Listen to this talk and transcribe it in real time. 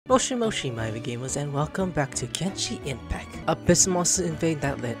Moshi my gamers, and welcome back to Genshin Impact. Abyss monsters invade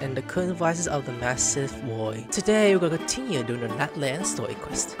Natlan and the current rises of the massive war. Today we're gonna continue doing the Natlan story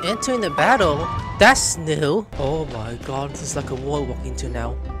quest. Entering the battle? That's new! Oh my god, this is like a war we're walking into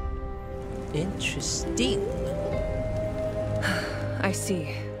now. Interesting. I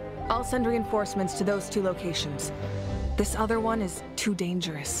see. I'll send reinforcements to those two locations. This other one is too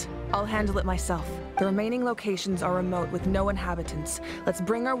dangerous. I'll handle it myself. The remaining locations are remote with no inhabitants. Let's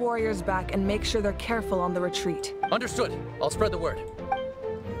bring our warriors back and make sure they're careful on the retreat. Understood. I'll spread the word.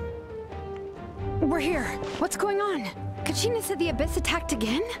 We're here. What's going on? Kachina said the Abyss attacked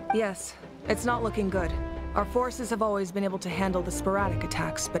again? Yes. It's not looking good. Our forces have always been able to handle the sporadic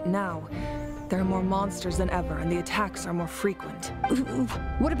attacks, but now there are more monsters than ever and the attacks are more frequent.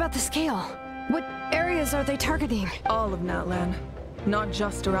 What about the scale? What areas are they targeting? All of Natlan. Not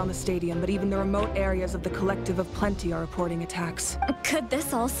just around the stadium, but even the remote areas of the Collective of Plenty are reporting attacks. Could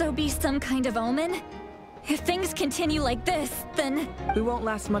this also be some kind of omen? If things continue like this, then... We won't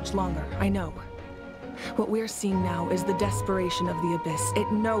last much longer, I know. What we're seeing now is the desperation of the Abyss.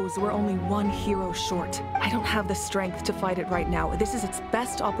 It knows we're only one hero short. I don't have the strength to fight it right now. This is its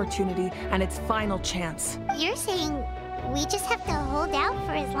best opportunity and its final chance. You're saying we just have to hold out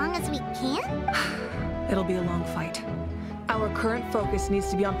for as long as we can? It'll be a long fight. Our current focus needs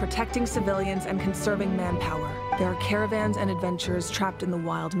to be on protecting civilians and conserving manpower. There are caravans and adventurers trapped in the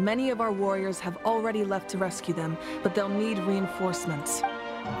wild. Many of our warriors have already left to rescue them, but they'll need reinforcements.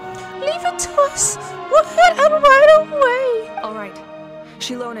 Leave it to us! We'll head out right away! Alright.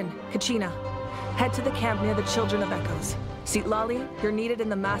 Shilonen, Kachina, head to the camp near the Children of Echoes. Lali, you're needed in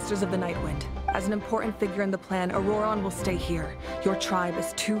the Masters of the Nightwind. As an important figure in the plan, Auroron will stay here. Your tribe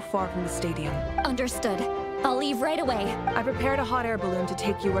is too far from the stadium. Understood. I'll leave right away. I prepared a hot air balloon to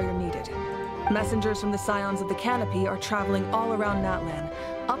take you where you're needed. Messengers from the Scions of the Canopy are traveling all around Natlan.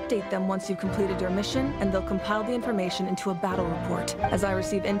 Update them once you've completed your mission, and they'll compile the information into a battle report. As I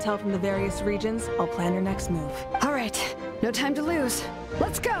receive intel from the various regions, I'll plan your next move. All right, no time to lose.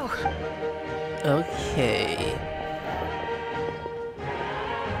 Let's go! Okay.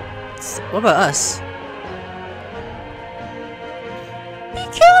 What about us? Be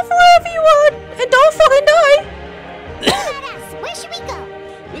careful, everyone! And don't fucking die! Where should we go?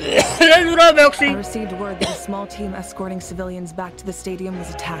 Let's do that, Maxie! I received word that a small team escorting civilians back to the stadium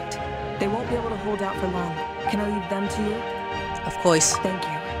was attacked. They won't be able to hold out for long. Can I leave them to you? Of course. Thank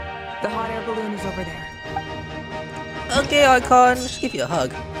you. The hot air balloon is over there. Okay, Archon, let's give you a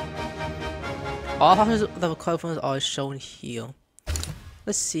hug. All houses of the conference are shown here.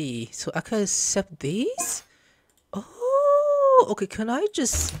 Let's see. So I can accept these? Oh, okay. Can I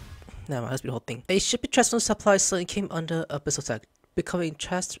just... Never mind, let's be the whole thing. A ship with transformed supplies suddenly came under abyss attack, becoming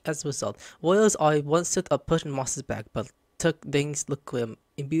trashed as a result. Warriors are once set up pushing monsters back, but things look grim.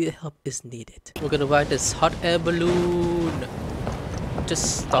 Immediate help is needed. We're gonna ride this hot air balloon.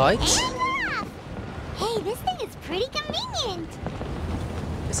 Just start. Hey, this thing is pretty convenient.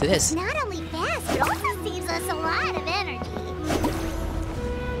 Yes, it is. It's not only fast, but also saves us a lot of energy.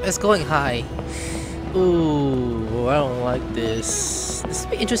 It's going high. Ooh, I don't like this. This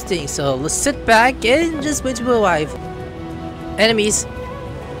will be interesting, so let's sit back and just wait to arrive. Enemies.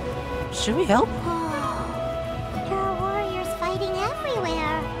 Should we help? There are warriors fighting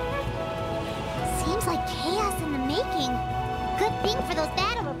everywhere. Seems like chaos in the making. Good thing for those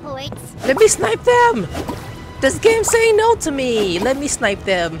battle reports. Let me snipe them! This game's saying no to me! Let me snipe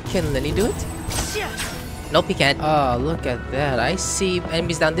them. Can Lenny do it? Nope, he can't. Oh, look at that. I see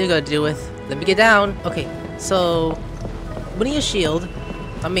enemies down there to deal with. Let me get down. Okay, so... Bring your shield.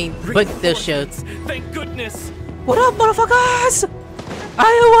 I mean, break their shields. Thank goodness! What up, motherfuckers?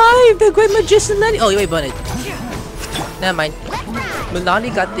 I arrived! The great magician Lenny. Oh, wait, burn it. Never mind.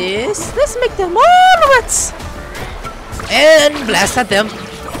 Milani got this. Let's make them all rats! And blast at them.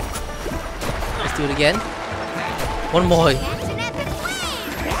 Let's do it again. One more.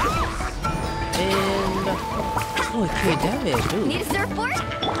 Oh, okay, damage. Ooh. Need a surfboard?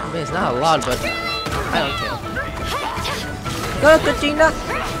 I mean, it's not a lot, but I don't care. Go, Kachina!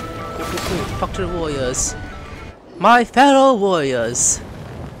 Talk to the warriors. My fellow warriors.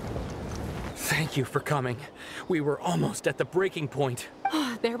 Thank you for coming. We were almost at the breaking point.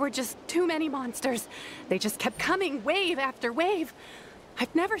 There were just too many monsters. They just kept coming, wave after wave.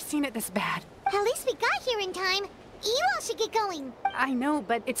 I've never seen it this bad. At least we got here in time. You all should get going. I know,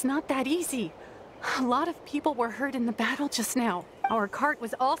 but it's not that easy. A lot of people were hurt in the battle just now. Our cart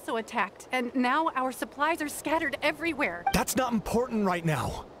was also attacked, and now our supplies are scattered everywhere. That's not important right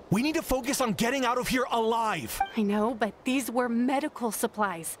now. We need to focus on getting out of here alive. I know, but these were medical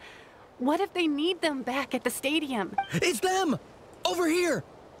supplies. What if they need them back at the stadium? It's them! Over here!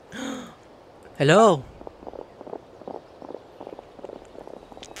 Hello.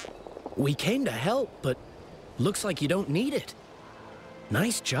 We came to help, but looks like you don't need it.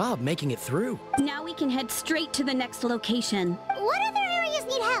 Nice job making it through. Now we can head straight to the next location. What other areas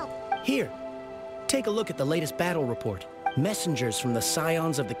need help? Here, take a look at the latest battle report. Messengers from the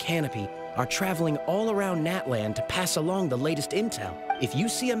Scions of the Canopy are traveling all around Natlan to pass along the latest intel. If you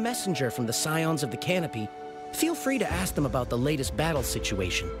see a messenger from the Scions of the Canopy, feel free to ask them about the latest battle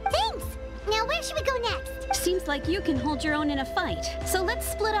situation. Thanks! Now where should we go next? Seems like you can hold your own in a fight, so let's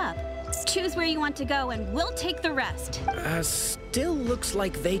split up. Choose where you want to go and we'll take the rest. Still looks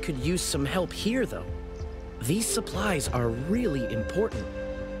like they could use some help here, though. These supplies are really important.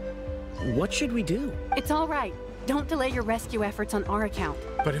 What should we do? It's all right. Don't delay your rescue efforts on our account.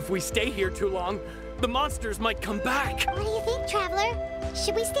 But if we stay here too long, the monsters might come back. What do you think, Traveler?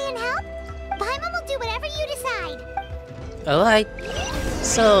 Should we stay and help? Paimon will do whatever you decide. Alright.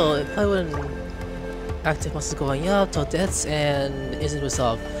 So, if I wouldn't active monsters going up, till deaths, and isn't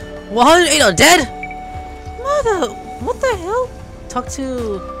resolved. 108 are dead? What the hell? Talk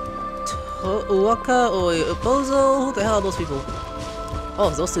to Uwaka or Bozo? Who the hell are those people?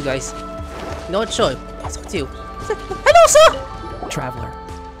 Oh, those two guys. No choice. I'll talk to you. Hello, sir! Traveler,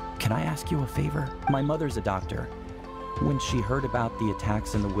 can I ask you a favor? My mother's a doctor. When she heard about the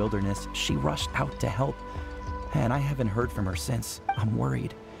attacks in the wilderness, she rushed out to help. And I haven't heard from her since. I'm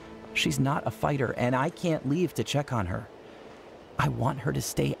worried. She's not a fighter, and I can't leave to check on her. I want her to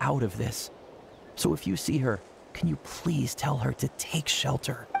stay out of this. So if you see her, can you please tell her to take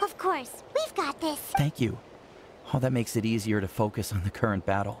shelter? Of course. We've got this. Thank you. Oh, that makes it easier to focus on the current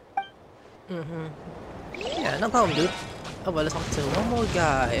battle. Yeah, no problem, dude. Oh, well, let's talk to one more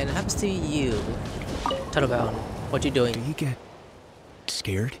guy, and it happens to you. Turtlebound, what you doing? Do you get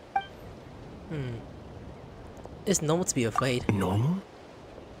scared? It's normal to be afraid. Normal?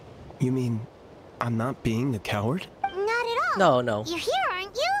 You mean I'm not being a coward? Not at all. No. You're here,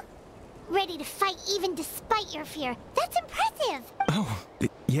 aren't you? Ready to fight even despite your fear. That's impressive. Oh,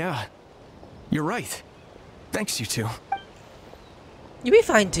 yeah. You're right. Thanks, you two. You'll be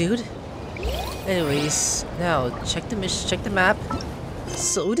fine, dude. Anyways, now check the map.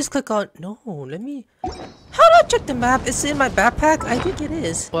 So we just click on let me. How do I check the map? Is it in my backpack? I think it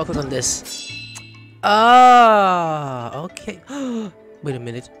is. Oh, I'll click on this. Ah, okay. Wait a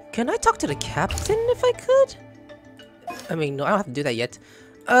minute. Can I talk to the captain if I could? I mean, no, I don't have to do that yet.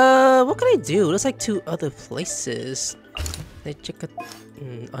 What can I do? There's like 2 other places. They check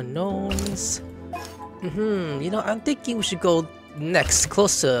unknowns. You know, I'm thinking we should go next,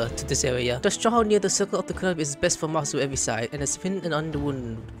 closer to this area. The stronghold near the circle of the curve is best for monsters on every side, and the spin and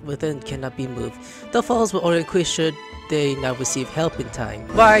underwound within cannot be moved. The falls were already quit should they now receive help in time.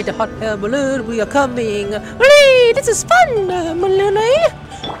 By the hot air balloon, we are coming! Hooray! This is fun, balloon, eh?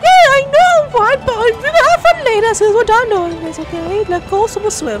 Yeah, I know, but we're gonna have fun later since we're done doing this, okay? Let's go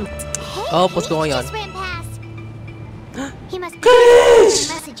swim. Hey, Oh, what's going on? Just ran past. He must be Kanich!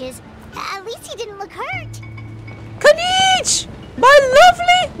 messages. At least he didn't look hurt. Kanich! My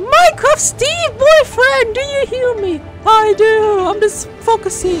lovely Minecraft Steve boyfriend! Do you hear me? I do! I'm just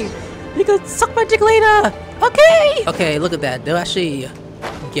focusing. You can suck my dick later! Okay! Okay, look at that. They're actually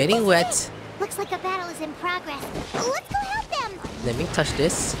getting wet. Looks like a battle is in progress. Let's go help them. Let me touch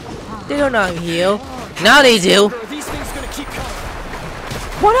this. They don't know I'm here. Now they do! These things gonna keep coming.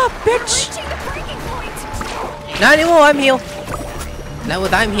 What up, bitch? Reaching the breaking point. Not anymore, I'm healed. Not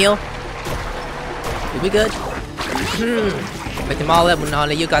with I'm healed. You'll be good. Make them all up,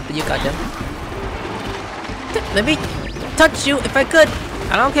 Nala. You got them. Let me touch you if I could.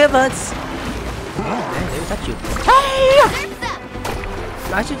 I don't care, buds. Let me touch you. Hey!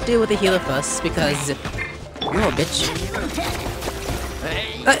 I should deal with the healer first because you're a bitch.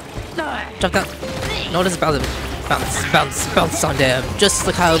 Jump down. Notice bounce on them, just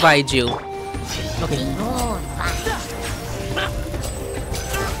like how I ride you. Okay.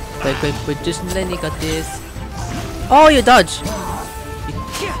 Wait, just then you got this. Oh, you dodge.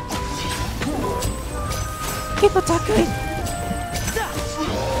 Keep attacking.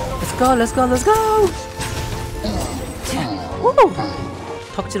 Let's go. Woo!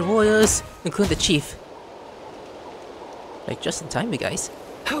 Talk to the warriors, including the chief. Like just in time, you guys.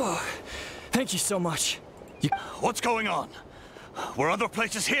 Thank you so much. What's going on? Were other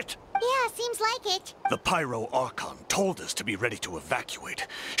places hit? Yeah, seems like it. The Pyro Archon told us to be ready to evacuate.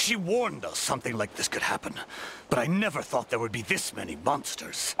 She warned us something like this could happen. But I never thought there would be this many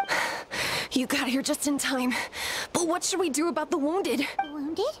monsters. You got here just in time. But what should we do about the wounded?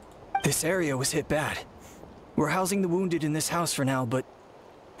 Wounded? This area was hit bad. We're housing the wounded in this house for now, but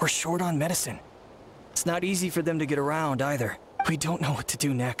we're short on medicine. It's not easy for them to get around either. We don't know what to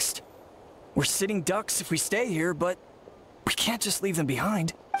do next. We're sitting ducks if we stay here, but we can't just leave them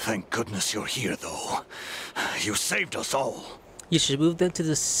behind. Thank goodness you're here, though. You saved us all. You should move them to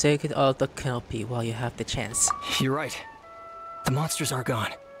the side of the canopy while you have the chance. You're right. The monsters are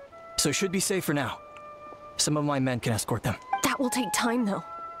gone, so it should be safe for now. Some of my men can escort them. That will take time, though.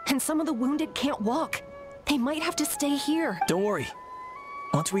 And some of the wounded can't walk. They might have to stay here. Don't worry.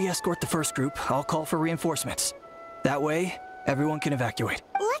 Once we escort the first group, I'll call for reinforcements. That way, everyone can evacuate.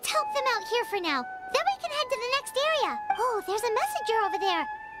 Let's help them out here for now. Then we can head to the next area. Oh, there's a messenger over there.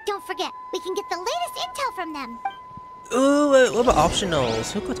 Don't forget, we can get the latest intel from them. Ooh, what about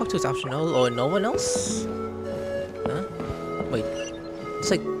optionals? Who could talk to is optional or no one else? Huh? Wait, it's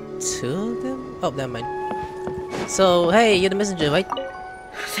like 2 of them? Oh, never mind. So, hey, you're the messenger, right?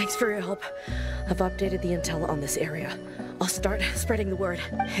 Thanks for your help. I've updated the intel on this area. I'll start spreading the word.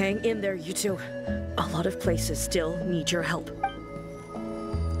 Hang in there, you two. A lot of places still need your help.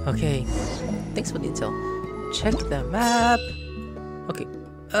 Okay, thanks for the intel. Check the map. Okay,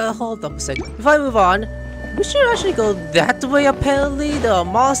 hold up a sec. Before I move on, we should actually go that way apparently. There are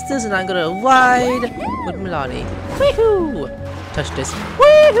monsters and I'm gonna ride with Milani. Woohoo! Touch this.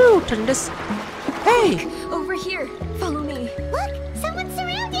 Woohoo! Touch this. Hey! Over here. Follow me. Look! Someone's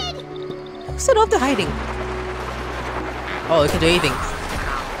surrounded! Set off the hiding. Oh, it can do anything.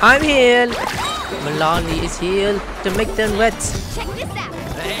 I'm here! Milani is here to make them wet. Check this out!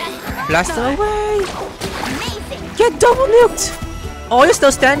 Blast them away! Amazing! Get double nuked! Oh, you're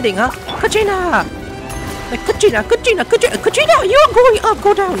still standing, huh? Katrina! Like, Katrina! You are going up,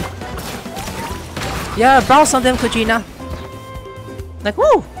 go down! Yeah, bounce on them, Katrina. Like,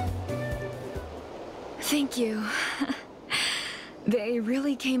 woo! Thank you. They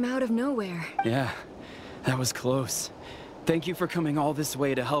really came out of nowhere. Yeah, that was close. Thank you for coming all this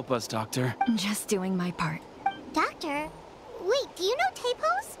way to help us, Doctor. Just doing my part. Doctor? Wait, do you know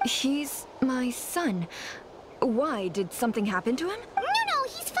Tapos? He's my son. Why? Did something happen to him? No,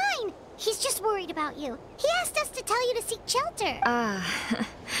 he's fine. He's just worried about you. He asked us to tell you to seek shelter. Ah,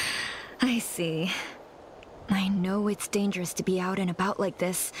 I see. I know it's dangerous to be out and about like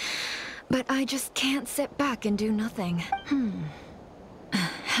this, but I just can't sit back and do nothing.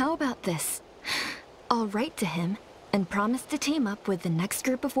 How about this? I'll write to him and promise to team up with the next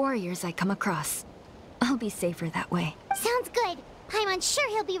group of warriors I come across. I'll be safer that way. Sounds good. I'm sure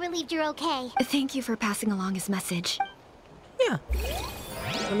he'll be relieved you're okay. Thank you for passing along his message. Yeah.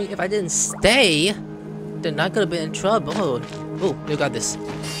 I mean, if I didn't stay, then I could have been in trouble. Oh, you got this.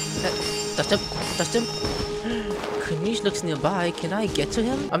 Touch him. Touch him. Kanish looks nearby. Can I get to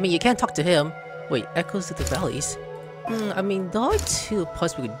him? I mean, you can't talk to him. Wait, echoes to the valleys. I mean, there are 2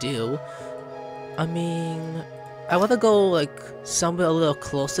 parts we could do. I mean, I want to go like somewhere a little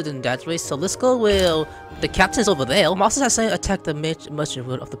closer than that race, so let's go where the captain's over there. Monsters have suddenly attacked the merchant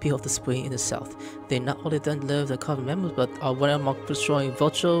road of the People of the Spring in the south. They not only don't live the common members, but are one among destroying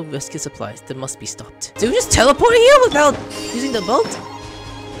vulture rescue supplies. They must be stopped. Did we just teleport here without using the boat?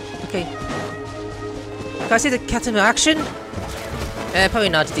 Okay. Can I see the captain in action? Probably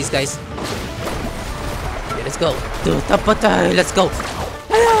not these guys. Okay, let's go. Let's go.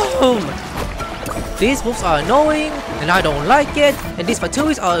 Boom! These wolves are annoying, and I don't like it. And these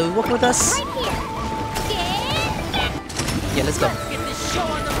Fatuis are working with us. Right here. Yeah, let's go. Get this show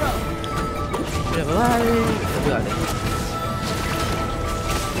on the road. Where are they?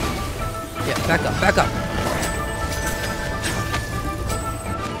 Yeah, back up.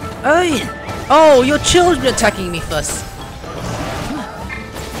 Hey! Oh, your children attacking me first.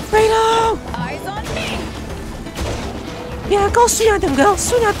 Reno! Eyes on me. Yeah, go swing at them, girl.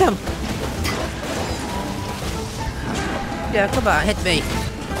 Swing at them. Yeah, come on, hit me.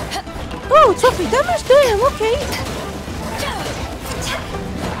 Oh, trophy damage, damn, okay.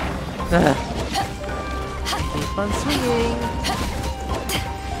 Keep on swinging.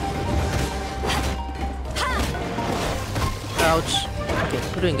 Ouch. Okay,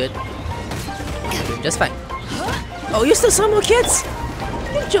 we're doing good. We're doing just fine. Oh, you still some more kids?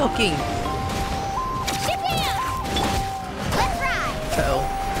 You're joking. Uh-oh.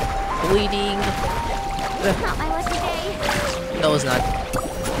 Bleeding. Not my lucky day. No, it's not.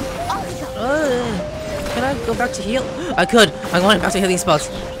 Can I go back to heal? I could. I'm going back to healing spots.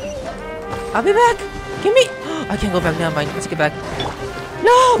 I'll be back. Give me. I can't go back now. Mind. Let's get back.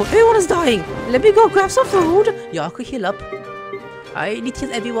 No, everyone is dying. Let me go grab some food. Yeah, I could heal up. I need to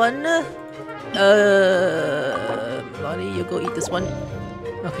heal everyone. Lonnie, you go eat this one.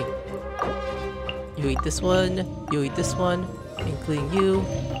 Okay. You eat this one. You eat this one, including you.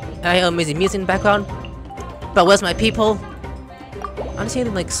 I hear amazing music in the background. But where's my people? I'm just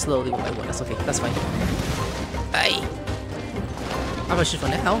hitting like slowly with my one. That's okay. That's fine. Aye. I'm gonna shoot for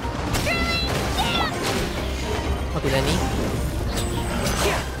now. Okay, Lenny.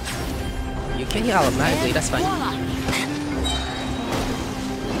 You can heal automatically, that's fine.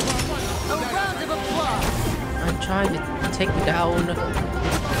 I'm trying to take you down.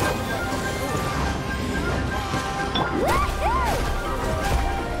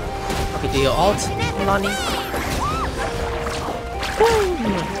 Okay, do your ult, Lonnie.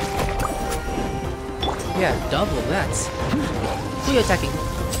 Yeah, double that. Who are you attacking?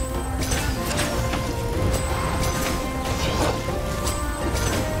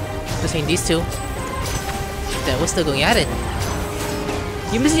 Between these two. Then we're still going at it.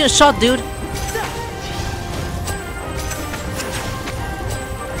 You're missing your shot, dude.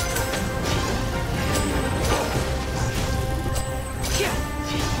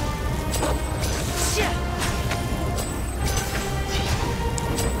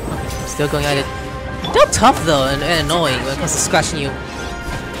 Still going at it. They're tough though and annoying when it comes to scratching you.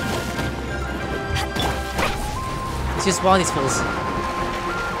 It's just one of these fools.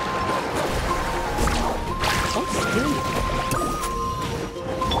 Oh,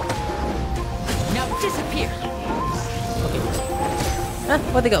 now disappear. Okay. Huh?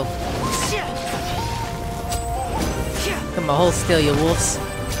 Where'd they go? Come on, hold still, you wolves.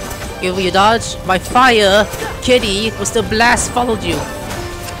 If you dodge my fire, Kitty will still blast followed you.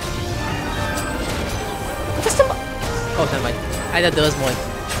 Oh, never mind. I thought there was more.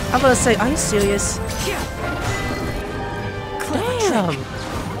 I'm gonna say, are you serious? Damn!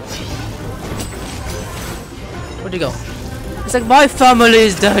 Where'd you go? It's like my family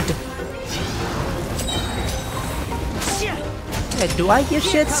is dead! Yeah, do I give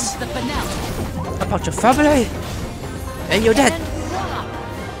shits about your family? And you're dead!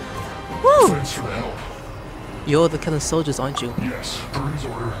 Woo! Thanks for the help. You're the killing soldiers, aren't you? Yes, per his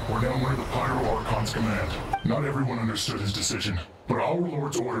order, we're now under the Pyro Archon's command. Not everyone understood his decision, but our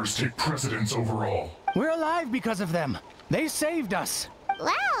Lord's orders take precedence over all. We're alive because of them. They saved us.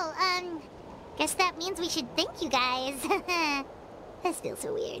 Well, guess that means we should thank you guys. That feels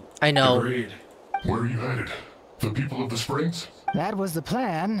so weird. I know. Agreed. Where are you headed? The people of the Springs? That was the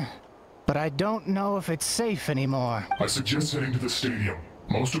plan, but I don't know if it's safe anymore. I suggest heading to the stadium.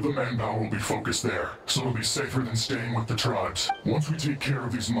 Most of the manpower will be focused there, so it'll be safer than staying with the tribes. Once we take care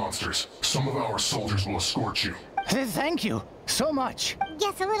of these monsters, some of our soldiers will escort you. Thank you so much.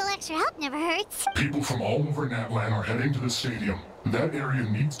 Guess a little extra help never hurts. People from all over Natlan are heading to the stadium. That area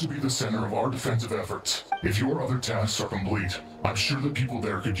needs to be the center of our defensive efforts. If your other tasks are complete, I'm sure the people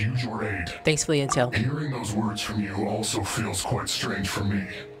there could use your aid. Thanks for the intel. Hearing those words from you also feels quite strange for me.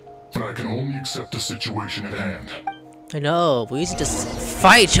 But I can only accept the situation at hand. I know, we used to just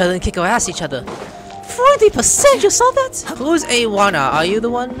fight each other and kick our ass each other. 40%, you saw that? Who's Awana? Are you the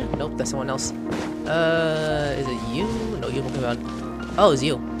one? Nope, that's someone else. Is it you? No, you're walking around. Oh, it's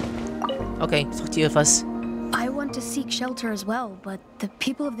you. Okay, talk to you first. I want to seek shelter as well, but the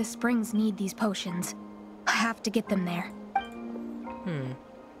people of the Springs need these potions. I have to get them there.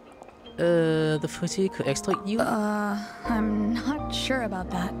 The Footy could exploit you? I'm not sure about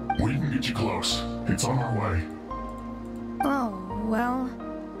that. We can get you close. It's on our way. Oh, well,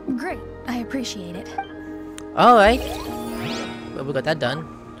 great. I appreciate it. Alright. Well, we got that done.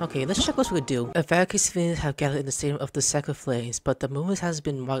 Okay, let's check what we could do. A various civilians have gathered in the stadium of the Sacred Flames, but the movement has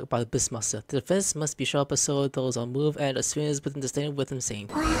been marked by the Beastmaster. The defense must be sharper so those on move and experience within the stadium with them same.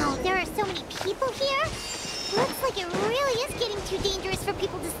 Wow, there are so many people here? Looks like it really is getting too dangerous for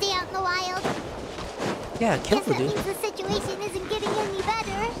people to stay out in the wild. Yeah, careful, dude. Guess that means the situation isn't getting any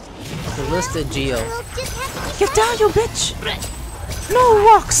better. Okay, where's the Geo? We'll just have to Get down, you bitch! No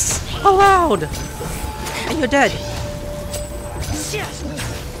walks allowed! And you're dead.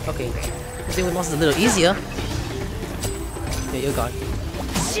 Okay, I think with monsters a little easier. Yeah, you're gone.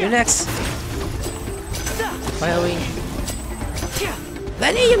 You're next. Why are we?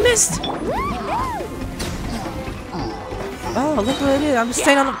 Lenny, you missed! Oh, look what it is. I'm just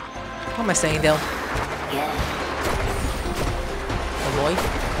staying on the... What am I saying, though? Oh boy.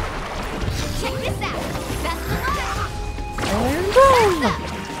 check this out. That's the And boom!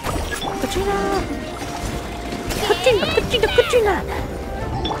 Katrina! Katrina! Katrina! Katrina!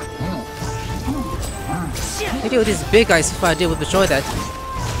 I deal with these big guys if I deal with destroy that.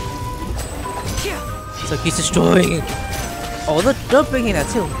 It's like he's destroying. Oh, they're bringing that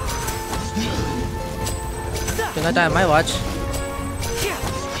too. They're not die on my watch.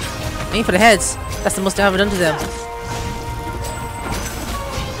 Aim for the heads. That's the most I've ever done to them.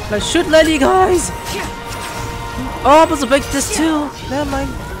 Like, shoot Lenny, guys! Oh, I'm supposed to break this too. Never mind.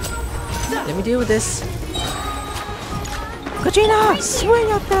 Let me deal with this. Katrina!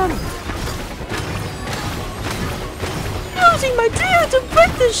 Swing at them! using my drill to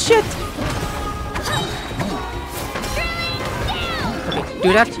break this shit! Okay,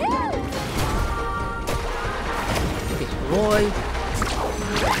 do that. Okay, Roy.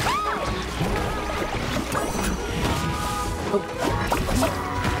 Oh.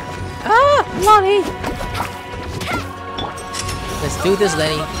 Ah, Lonnie! Let's do this,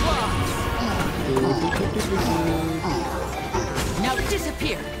 Lenny. Now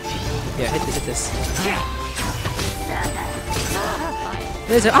disappear. Yeah, hit this.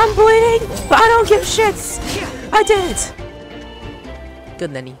 Listen, I'm bleeding, but I don't give shits. I did it.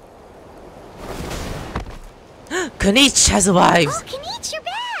 Good, Lenny. Kanich has arrived. Oh, Kanich, you're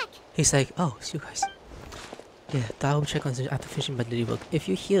back. He's like, oh, it's you guys. Yeah, I will check on this after finishing my daily work. If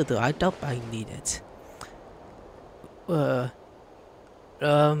you heal though, I doubt I need it.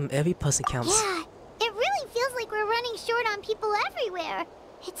 Every person counts. Yeah, it really feels like we're running short on people everywhere.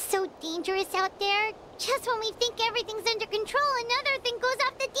 It's so dangerous out there. Just when we think everything's under control, another thing goes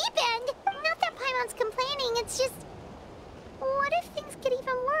off the deep end. Not that Paimon's complaining, it's just... What if things get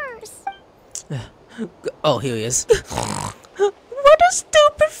even worse? Oh, here he is. What a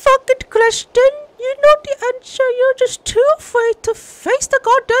stupid fucking question! You know the answer, you're just too afraid to face the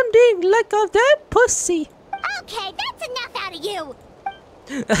goddamn thing like a damn pussy. Okay, that's enough out of you!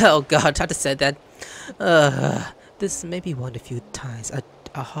 Oh god, I just said that. This may be one of the few times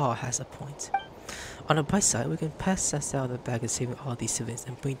Aha has a point. On the bright side, we can pass us out of the bag and saving all these civilians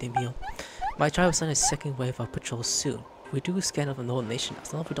and bring them here. My tribe will send a second wave of patrols soon. We do scan of the whole nation,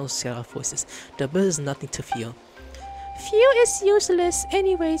 as long as we don't scare our forces. The bill is nothing to fear. Fear is useless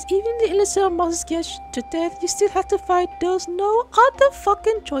anyways. Even the innocent monsters get to death, you still have to fight. There's no other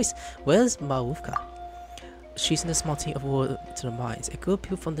fucking choice. Where's Marufka? She's in a small team of war to the mines. A group of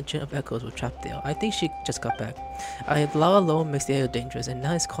people from the Gin of Echoes were trapped there. I think she just got back. Lava alone makes the area dangerous, and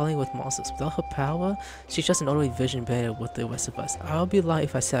now it's calling with monsters. Without her power, she's just an ordinary vision bearer with the rest of us. I'll be lying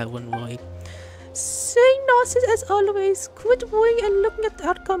if I say I wouldn't worry. Saying nonsense as always. Quit worrying and looking at the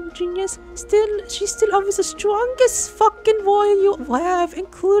outcome, genius. She's still obviously the strongest fucking warrior you have,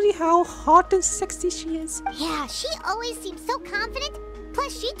 including how hot and sexy she is. Yeah, she always seems so confident.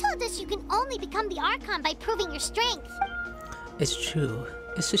 Plus, she told us you can only become the Archon by proving your strength. It's true.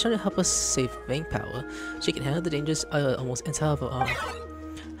 It's just trying to help us save main power. She can handle the dangers almost entirely of her own.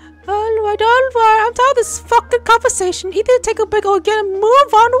 Alright, I'm tired of this fucking conversation. Either take a break or get a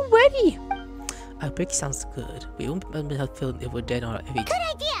move on already. A break sounds good. We won't have feel if we're dead or if we... Good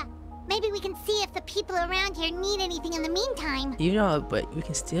idea! Maybe we can see if the people around here need anything in the meantime. You know, but we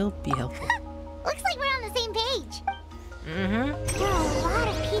can still be helpful. Looks like we're on the same page. Mm-hmm. There are a lot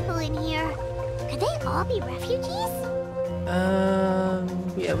of people in here. Could they all be refugees?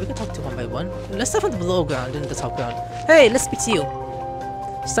 Yeah, we can talk to one by one. Let's start from the below ground, then the top ground. Hey, let's speak to you.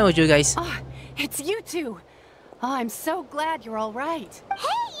 Start with you guys. Oh, it's you two. Oh, I'm so glad you're all right.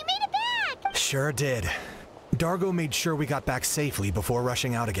 Hey, you made it back! Sure did. Dargo made sure we got back safely before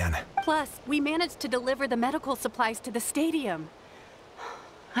rushing out again. Plus, we managed to deliver the medical supplies to the stadium.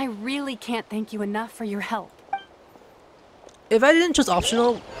 I really can't thank you enough for your help. If I didn't choose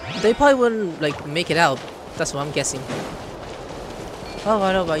optional, they probably wouldn't like make it out. That's what I'm guessing. Oh,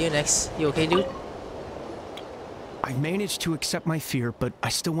 what about you next? You okay, dude? I managed to accept my fear, but I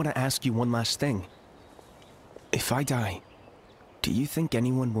still want to ask you one last thing. If I die, do you think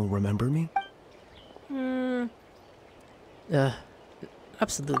anyone will remember me?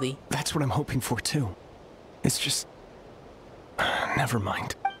 Absolutely. That's what I'm hoping for too. It's just... never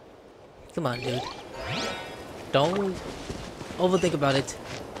mind. Come on, dude. Don't overthink about it.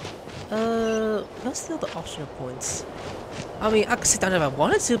 What's the other optional points? I mean, I could sit down if I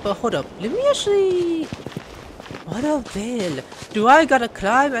wanted to, but hold up. Let me actually... What a bill. Do I gotta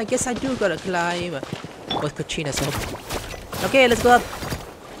climb? I guess I do gotta climb. With Katrina's help. Okay, let's go up.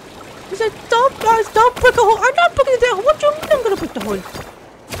 He said, don't guys, don't break a hole. I'm not breaking the hole. What do you mean I'm gonna break the hole?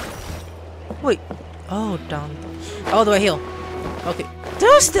 Wait. Oh, down. All the way here. Okay.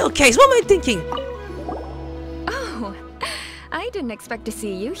 There's still a case. What am I thinking? Oh, I didn't expect to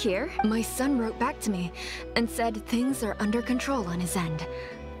see you here. My son wrote back to me and said things are under control on his end.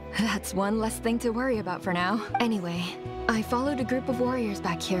 That's one less thing to worry about for now. Anyway, I followed a group of warriors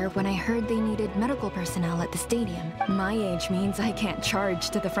back here when I heard they needed medical personnel at the stadium. My age means I can't charge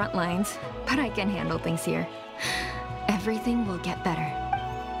to the front lines, but I can handle things here. Everything will get better.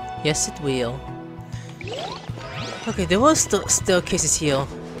 Yes, it will. Okay, there was still cases here.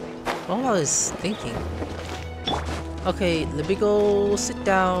 What I was thinking. Okay, let me go sit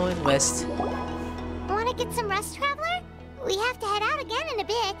down and rest. Wanna get some rest, Traveler? We have to head out again in a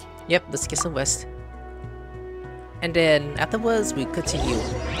bit. Yep, let's get some rest. And then afterwards we continue.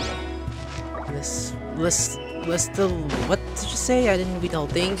 Let's What's the... What did you say? I didn't read the whole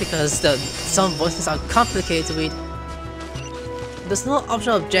thing because some voices are complicated to read. There's no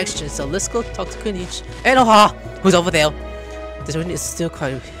optional objection, so let's go talk to Kunich. And Oha! Who's over there? This one is still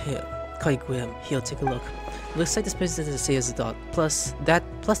quite grim. Here, take a look. Looks like this place is the same as the dot. Plus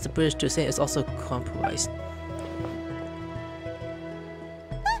the bridge to say is also compromised.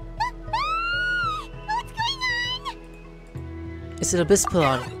 What's going on? It's an abyss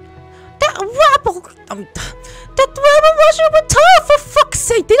pylon. That rabble! That rabble washer retire for fuck's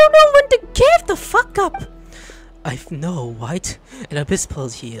sake! They don't know when to give the fuck up! I know, right? An abyss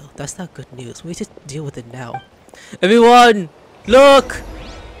pylon here. That's not good news. We need to deal with it now. Everyone! Look!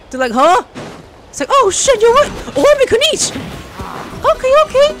 They're like, huh? It's like, oh shit, you're right! Oh, we can each!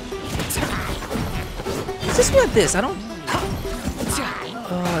 Okay. It's just like this, I don't...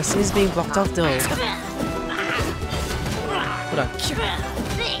 Oh, it seems being blocked off though. Hold on.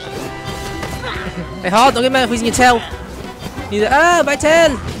 Hey, hold! Don't get mad if he's in your tail! Neither. Ah, my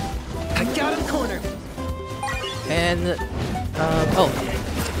tail! I got him cornered! And... oh.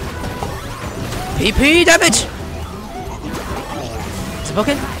 PP damage! Is it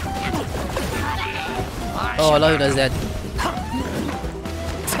broken? Oh, I love who does that.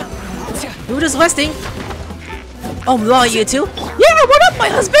 We were just resting. Oh, I'm lying you too. Yeah, what up, my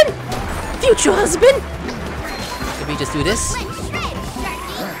husband? Future husband. Maybe just do this.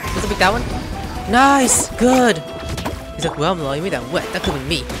 Let's pick that one. Nice, good. He's like, well, I'm you made that wet. That could be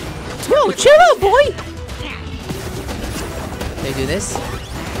me. Yo, chill out, boy. They do this.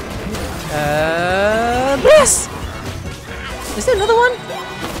 Bliss. Is there another one?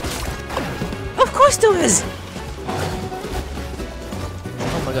 Of course there is!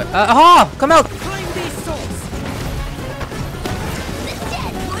 Oh my god. Aha! Come out!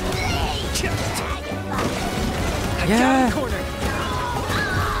 Yeah!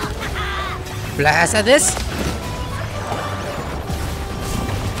 Blast at this!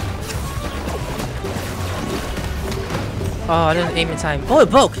 Oh, I didn't aim in time. Oh, it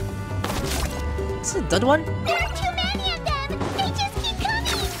broke! Is it a dead one?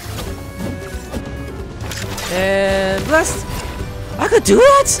 And blast! I could do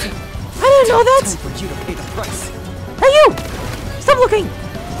that? I didn't know that! Hey you! Stop looking!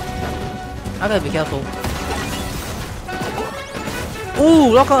 I gotta be careful.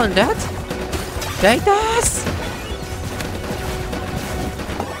 Ooh, lock on that! Take this!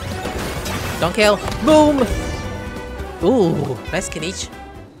 Don't kill! Boom! Ooh, nice Kenichi.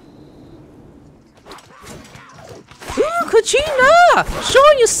 Ooh, Kuchina!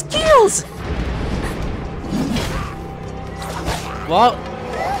 Showing your skills! What?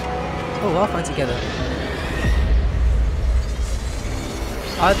 Oh, we're all fine together.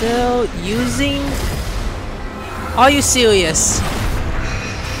 Are they using... Are you serious?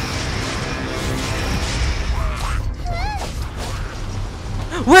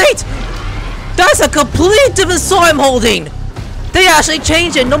 Wait! That's a completely different sword I'm holding! They actually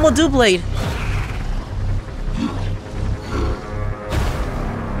changed it, no more dual blade.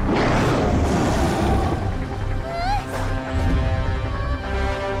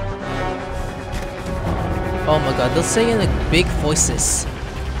 Oh my god, they're saying like big voices.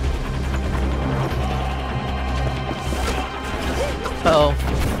 Uh oh.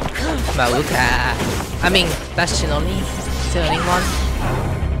 Maruka. I mean, that's Shinobee. Turning one.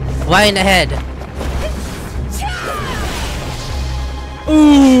 Right in the head.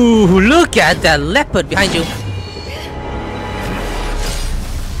 Ooh, look at that leopard behind you.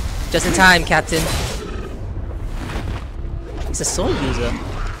 Just in time, Captain. He's a sword user.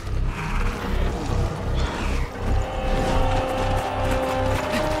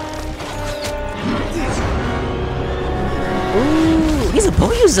 Ooh, he's a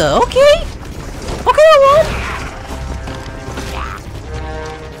bow user. Okay. Okay, I won.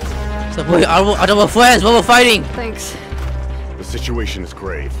 So, boy, our friends, what we're fighting. Thanks. The situation is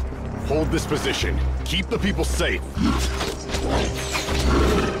grave. Hold this position. Keep the people safe.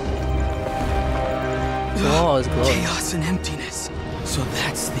 Oh, it's glowing. Chaos and emptiness. So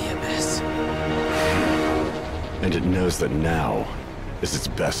that's the abyss. And it knows that now is its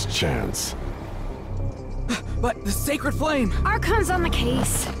best chance. But the sacred flame! Archon's on the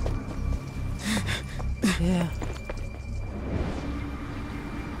case. Yeah.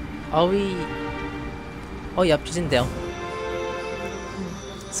 Are we... Oh, yep, she's in there.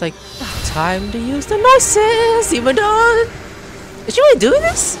 It's like, time to use the noises, even though... Is she really doing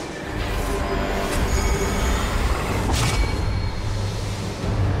this?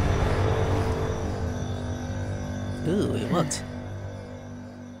 Ooh, it worked.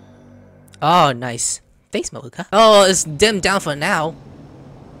 Oh, nice. Thanks, Maruka. Oh, it's dimmed down for now.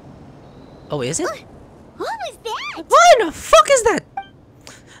 Oh, is it? What was that? What in the fuck is that?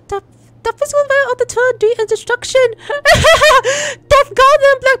 The physical environment of the turn and destruction. Death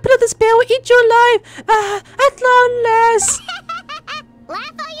Garden, Black Pillar, the spell will eat your life. At long last.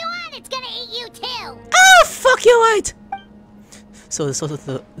 Laugh all you want, it's gonna eat you too. Oh, fuck you right. So this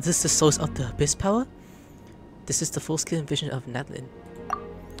is the source of the abyss power. This is the full-scale vision of Natlan.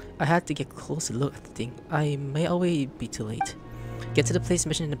 I had to get a closer look at the thing. I may already be too late. Get to the place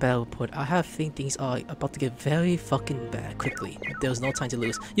mentioned in the battle report. I have a feeling things are about to get very fucking bad quickly. There's no time to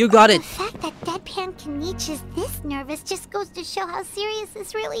lose. You got it! The fact that Deadpan Kanichi is this nervous just goes to show how serious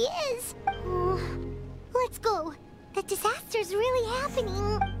this really is. Let's go. The disaster's really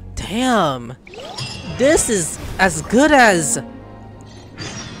happening. Damn! This is as good as...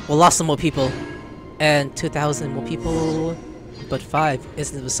 We lost some more people. And 2,000 more people. But 5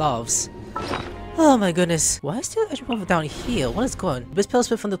 instantly resolves. Oh my goodness. Why is there actually down here? What is going on? This spell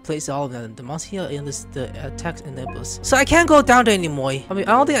split from the place all of them. The monster here and the attacks enables. So I can't go down there anymore. I mean,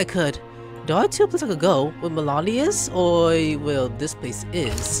 I don't think I could. There are 2 places I could go. Where Milani is or where this place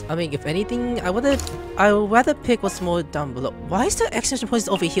is. I mean, if anything, I would rather pick what's more down below. Why is there extension points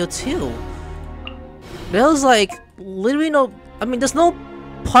over here too? There's like literally no. I mean, there's no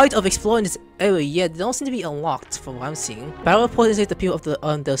part of exploring this area yet. They don't seem to be unlocked from what I'm seeing. Battle report indicates the people of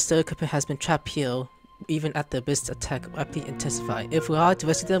the Stereo has been trapped here. Even at the abyss attack rapidly intensify. If we are to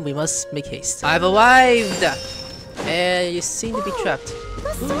rescue them, we must make haste. I've arrived! And you seem to be trapped.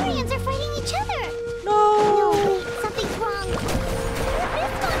 Those Saurians are fighting each other! No! No, something's wrong.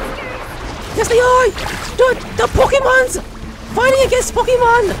 Yes, they are! The Pokemons! Fighting against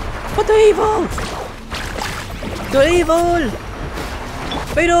Pokemon! But they're evil! They're evil!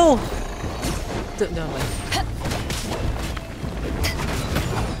 Fatal! No, wait.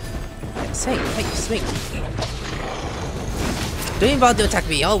 Say, hey, swing. Don't bother to attack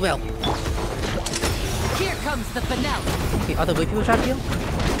me, oh well. Here comes the finale. Okay, are there people trapped here?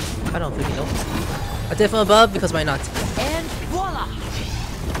 I don't freaking know. Attack from above, because why not? And voila!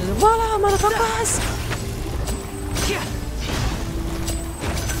 Voila, motherfuckers!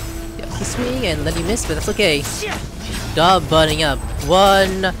 Yeah, keep swinging and let me miss, but that's okay. Stop burning up,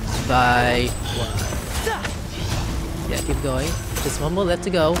 one by one. Yeah, keep going. There's one more left to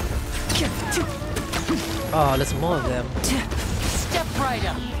go. Oh, there's more of them. Step right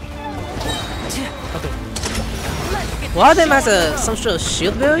up. Okay. One of them has some sort of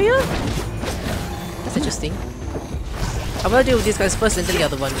shield barrier? That's interesting. I'm gonna deal with these guys first and then the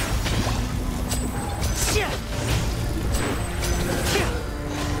other one.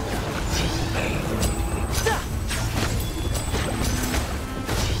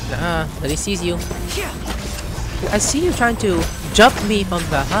 But he sees you. I see you trying to jump me from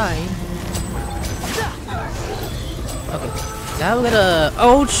behind. Okay, now we're gonna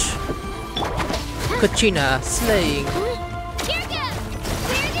ouch! Kachina slaying.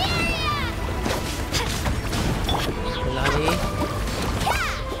 Milani.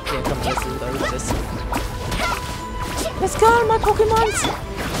 Yeah, come on, let's do this. Let's go, my Pokemons!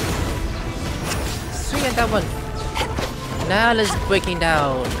 Swing at that one. Now let's breaking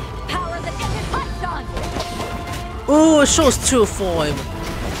down. Ooh, it shows true form.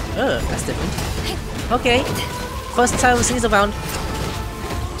 Oh, that's different. Okay. First time we've seen this around.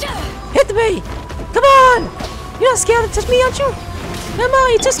 Hit me! Come on! You're not scared to touch me, aren't you? Come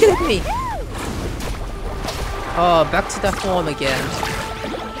on, you just hit me! Oh, back to that form again.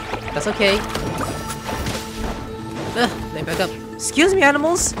 That's okay. Let me back up. Excuse me,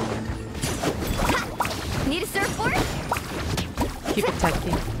 animals! Need a surfboard? Keep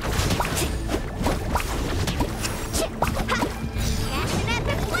attacking.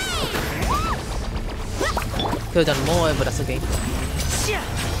 Could have done more, but that's okay.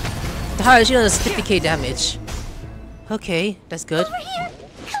 The higher shield does 50k damage. Okay, that's good. Over here!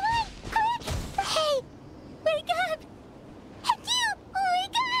 Come on! Quick! Hey! Wake up! And you!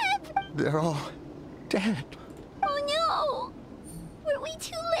 Wake up! They're all dead. Oh no! Were we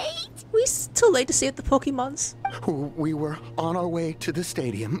too late? We're too late to save the Pokemons. We were on our way to the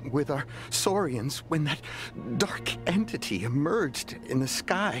stadium with our Saurians when that dark entity emerged in the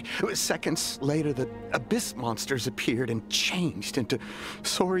sky. Seconds later, the abyss monsters appeared and changed into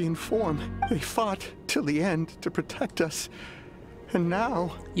Saurian form. They fought till the end to protect us. And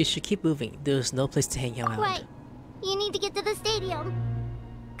now... You should keep moving. There's no place to hang around. Right. You need to get to the stadium.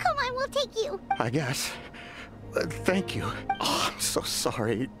 Come on, we'll take you. I guess. Thank you. Oh, I'm so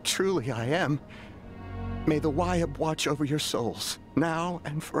sorry. Truly, I am. May the Wyeb watch over your souls, now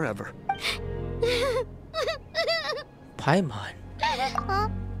and forever. Paimon.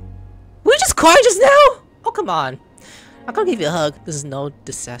 We just cried just now? Oh, come on. I'm gonna give you a hug. This is no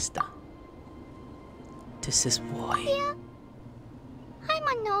disaster. This is why. Yeah.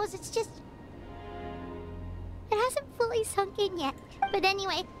 Paimon knows, it's just... It hasn't fully sunk in yet. But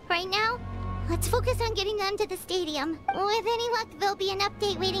anyway, right now, let's focus on getting them to the stadium. With any luck, there'll be an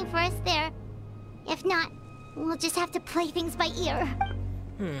update waiting for us there. If not, we'll just have to play things by ear.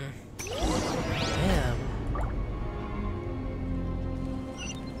 Damn.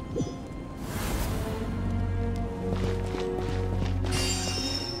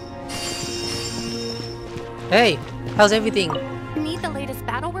 Hey, how's everything? Need the latest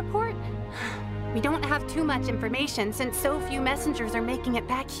battle report? We don't have too much information since so few messengers are making it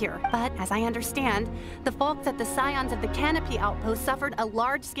back here. But as I understand, the folks at the Scions of the Canopy outpost suffered a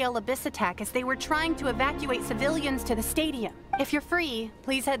large-scale abyss attack as they were trying to evacuate civilians to the stadium. If you're free,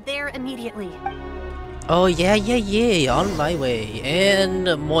 please head there immediately. Oh yeah, on my way.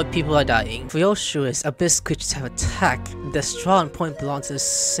 And more people are dying. For your sure, abyss creatures have attacked. The strong point belongs to the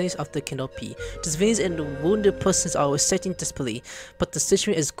Saints of the Canopy. The civilians and the wounded persons are reciting desperately, but the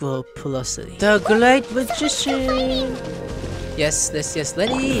situation is growing colossally. The Great Magician! Yes,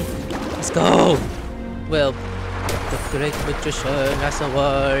 Lenny! Let's go! Well, the Great Magician has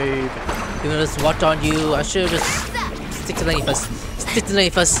arrived. Even though there's water on you, I should just stick to Lenny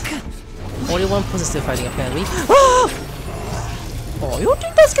first. Only one person still fighting apparently. Oh! Oh, you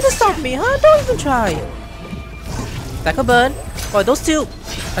think that's gonna stop me, huh? Don't even try. That could burn. Oh, those two.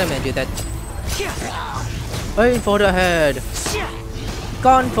 I didn't mean to do that. Aim for the head.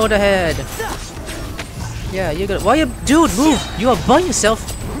 Gone for the head. Yeah, you're gonna. Why you, dude? Move! You are by yourself.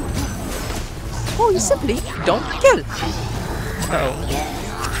 Oh, you simply don't kill.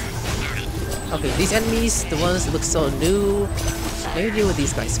 Okay, these enemies, the ones that look so new. Let me deal with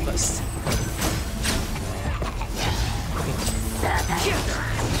these guys first.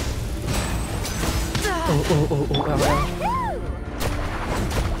 Oh.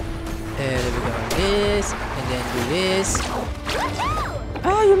 And then we go on this, and then do this.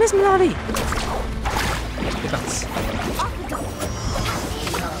 Oh, you missed Melody! Good bounce.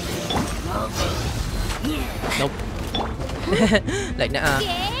 Nope. Like, nah.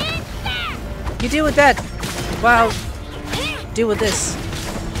 You deal with that! Wow. Deal with this.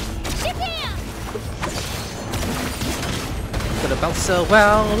 Gonna bounce so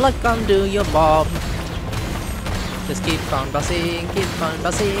well, like undo your bomb. Just keep on bouncing.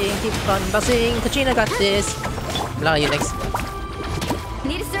 Katrina got this. Melania, you next.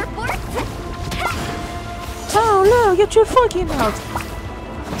 Need a surfboard? Oh no, get your funky out.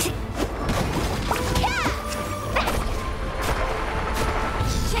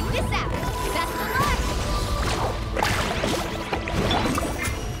 Check this out. That's the line.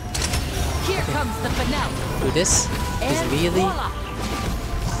 Here comes the finale. Do this. Is really.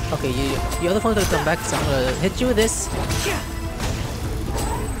 Okay, you're the one to come back, so I'm gonna hit you with this.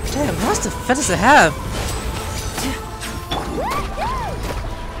 Damn, how much defense does it have?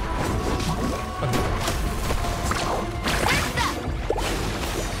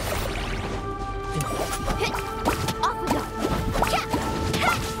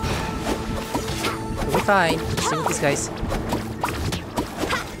 We'll be fine. Swing with these guys.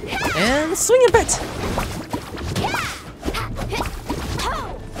 And swing a bit!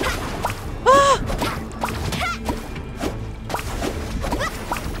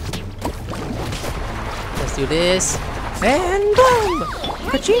 Let's do this. And boom!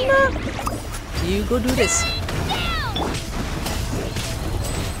 Kachina! You go do this.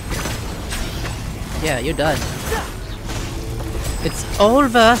 Yeah, you're done. It's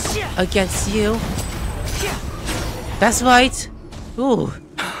over against you. That's right. Ooh.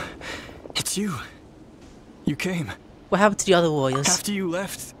 It's you. You came. What happened to the other warriors? After you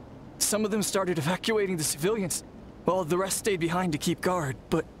left, some of them started evacuating the civilians, while the rest stayed behind to keep guard,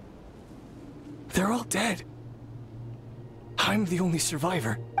 but they're all dead. I'm the only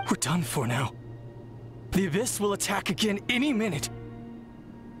survivor. We're done for now. The Abyss will attack again any minute.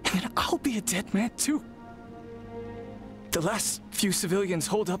 And then I'll be a dead man too. The last few civilians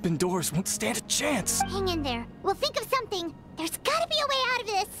holed up indoors won't stand a chance. Hang in there. We'll think of something. There's gotta be a way out of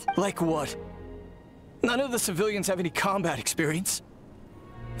this. Like what? None of the civilians have any combat experience.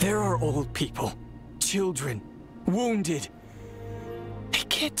 There are old people, children, wounded. They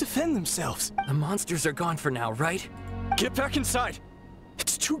can't defend themselves. The monsters are gone for now, right? Get back inside.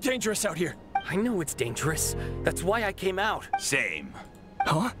 It's too dangerous out here. I know it's dangerous. That's why I came out. Same.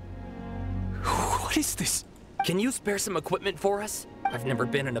 Huh? What is this? Can you spare some equipment for us? I've never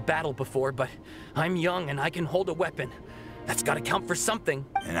been in a battle before, but I'm young and I can hold a weapon. That's gotta count for something.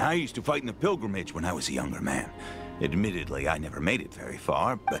 And I used to fight in the pilgrimage when I was a younger man. Admittedly, I never made it very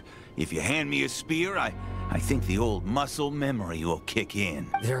far, but if you hand me a spear, I I think the old muscle memory will kick in.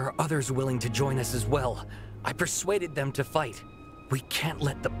 There are others willing to join us as well. I persuaded them to fight. We can't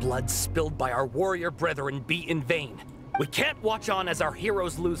let the blood spilled by our warrior brethren be in vain. We can't watch on as our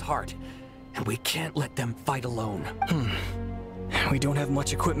heroes lose heart. And we can't let them fight alone. We don't have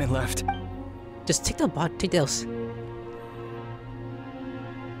much equipment left. Just take the bot, take those.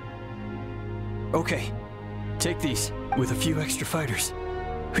 Okay, take these. With a few extra fighters,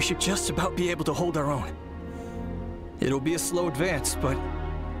 we should just about be able to hold our own. It'll be a slow advance, but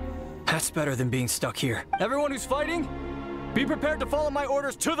that's better than being stuck here. Everyone who's fighting, be prepared to follow my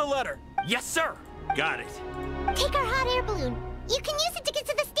orders to the letter. Yes, sir. Got it. Take our hot air balloon. You can use it to get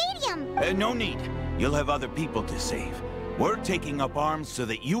to the stadium. No need. You'll have other people to save. We're taking up arms so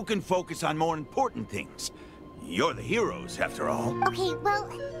that you can focus on more important things. You're the heroes, after all. Okay, well,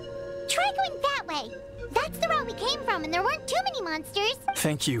 try going that way. That's the route we came from, and there weren't too many monsters.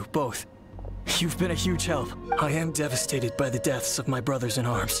 Thank you, both. You've been a huge help. I am devastated by the deaths of my brothers in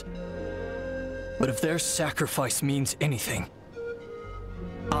arms. But if their sacrifice means anything,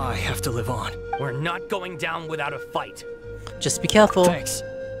 I have to live on. We're not going down without a fight. Just be careful. Thanks.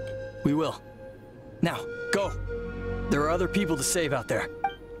 We will. Now, go. There are other people to save out there.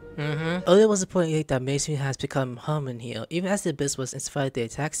 Earlier was a point that Mason has become human here. Even as the abyss was inspired the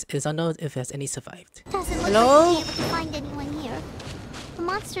attacks, it is unknown if there's any survived. Doesn't look Hello? like we'll be able to find anyone here. The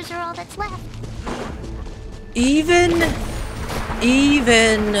monsters are all that's left. Even the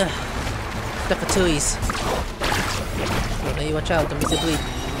Fatuis. Oh, hey, watch out, don't miss it bleed.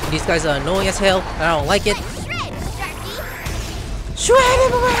 These guys are annoying as hell. I don't like it. Shred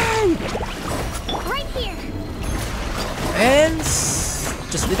him away! Right here. And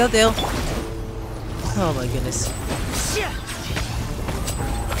just leave that there. Oh my goodness. Yeah,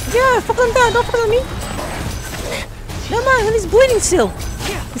 fuck on that, don't fuck on me. Never mind, and he's bleeding still.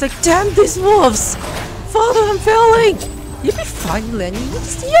 He's like, damn these wolves! Father, I'm failing! You'll be fine, Lenny.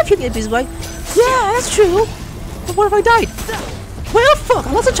 Yeah, if you get this way. Yeah, that's true. But what if I died? Well, fuck,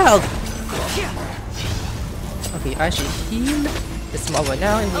 I lost a child. Okay, I should heal this mob right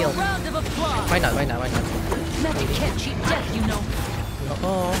now and heal. Why not? Never can't cheat death, you know.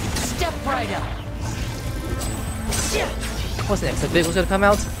 Oh. Step right up. What's next? The big one's gonna come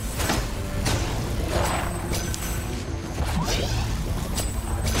out?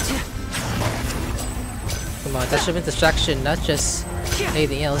 Come on, that should have been distraction, not just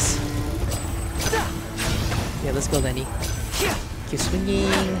anything else. Yeah, let's go, Lenny. Keep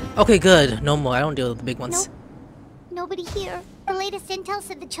swinging. Okay, good. No more. I don't deal with the big ones. Nope. Nobody here. The latest intel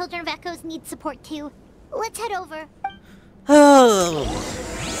said the children of Echoes need support too. Let's head over. Oh,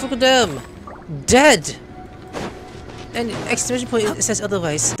 look at them. Dead. And exclamation point, it says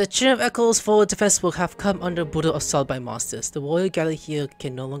otherwise. The Children of Echoes forward defense will have come under brutal assault by monsters. The warrior gathered here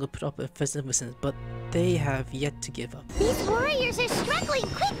can no longer put up a offensive resistance, but they have yet to give up. These warriors are struggling.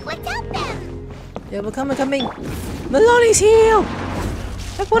 Quick, let's help them. Yeah, we're coming. Maloney's here.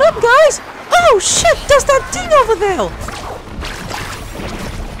 Like, what up, guys? Oh shit, there's that thing over there.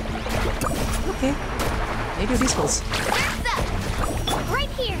 Okay, maybe these fools. Right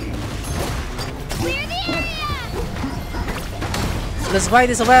here. Clear the area. Let's ride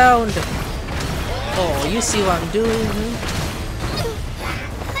this around. Oh, you see what I'm doing?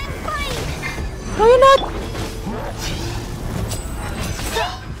 No, you're not.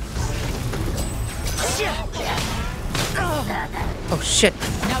 Oh shit.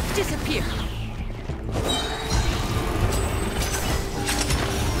 Now disappear.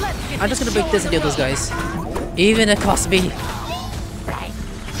 I'm just gonna break this and deal with those guys. Even if it costs me.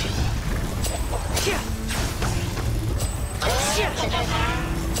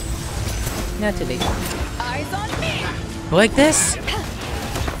 Naturally. Eyes on me. Like this?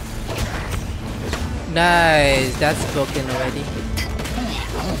 Nice, that's broken already.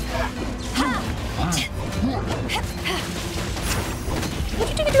 What do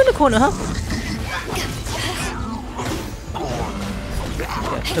you think you do in the corner, huh?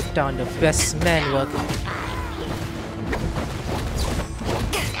 Yeah, took down the best man work.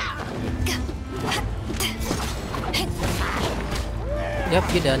 Yep,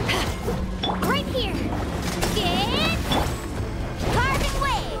 you're done. Right here. Get carving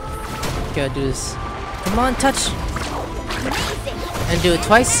waves. Gotta do this. Come on, touch. And do it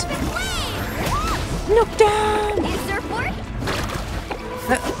twice. Knock down. Surfboard.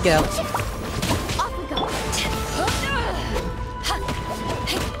 Get out. Off we go.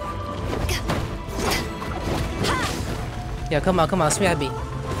 Yeah, come on, swing at me.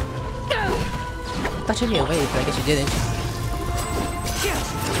 Touching me away, but I guess you didn't.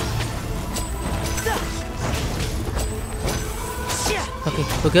 Okay,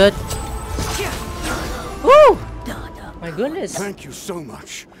 we're good. Ooh! My goodness. Thank you so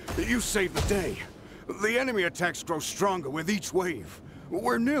much. You saved the day. The enemy attacks grow stronger with each wave.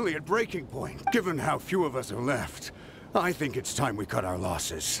 We're nearly at breaking point. Given how few of us are left, I think it's time we cut our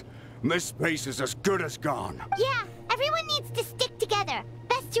losses. This base is as good as gone. Yeah, everyone needs to stick together.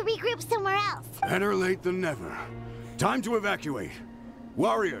 Best to regroup somewhere else. Better late than never. Time to evacuate.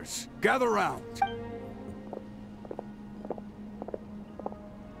 Warriors, gather round.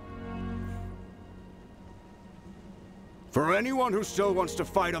 For anyone who still wants to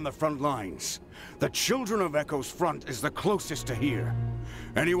fight on the front lines, the Children of Echo's front is the closest to here.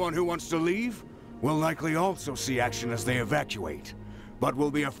 Anyone who wants to leave will likely also see action as they evacuate, but will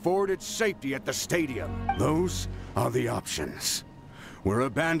be afforded safety at the stadium. Those are the options. We're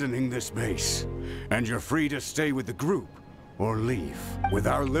abandoning this base, and you're free to stay with the group or leave. With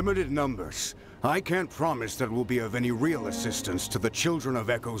our limited numbers, I can't promise that we'll be of any real assistance to the Children of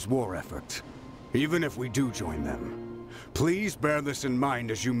Echo's war effort. Even if we do join them, please bear this in mind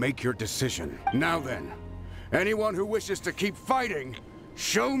as you make your decision. Now then, anyone who wishes to keep fighting,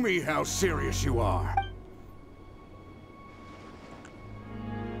 show me how serious you are.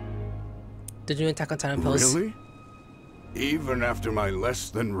 Did you Attack on Titan pose? Really? Even after my less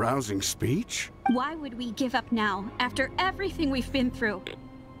than rousing speech? Why would we give up now, after everything we've been through?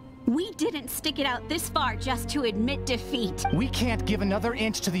 We didn't stick it out this far just to admit defeat. We can't give another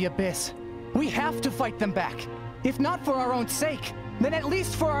inch to the Abyss. We have to fight them back. If not for our own sake, then at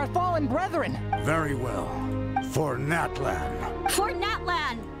least for our fallen brethren. Very well. For Natlan. For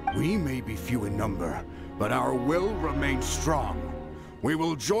Natlan! We may be few in number, but our will remains strong. We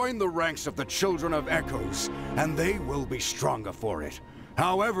will join the ranks of the Children of Echoes, and they will be stronger for it,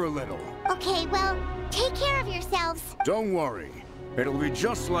 however little. Okay, well, take care of yourselves. Don't worry. It'll be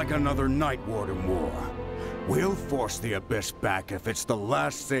just like another Night Warden war. We'll force the Abyss back if it's the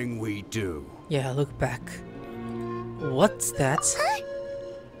last thing we do. Yeah, look back. What's that?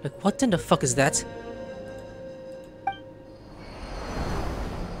 Like, what in the fuck is that?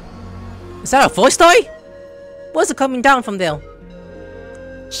 Is that a voice toy? What's it coming down from there?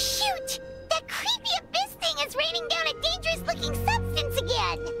 Shoot! That creepy Abyss thing is raining down a dangerous-looking substance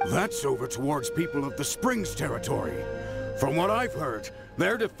again! That's over towards people of the Springs territory. From what I've heard,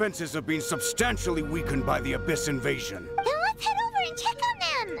 their defenses have been substantially weakened by the Abyss invasion. Then let's head over and check on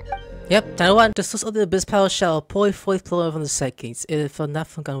them! Yep, Taiwan. The source of the Abyss power shall pour forth flow from the side gates. If not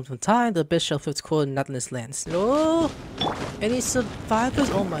forgotten from time, the Abyss shall fill its core in Natlan's lands. No! Any survivors?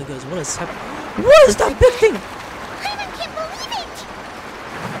 Oh my goodness, what is happening? What is that big thing? I can't believe it!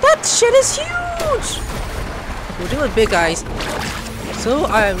 That shit is huge! We're doing big guys. So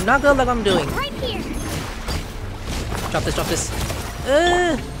I'm not gonna like what I'm doing. Right here! Drop this, drop this.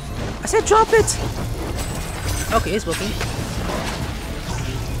 I said drop it! Okay, it's working.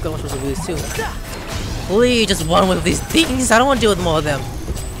 Got much supposed to do this too. Please, just one with these things. I don't want to deal with more of them.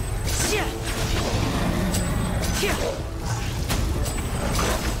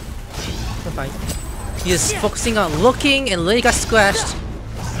 I'm fine. He's focusing on looking and Lily got scratched.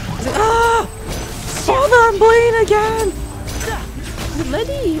 He's like, ah! Father, I'm bleeding again!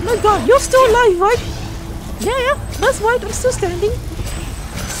 Lady, my god, you're still alive, right? Yeah, that's right, I'm still standing.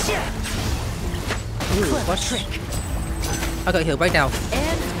 Ooh, what trick? I got healed right now.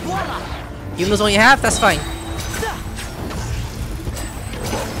 Even though it's all you have, that's fine.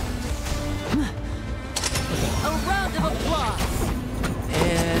 A round of applause.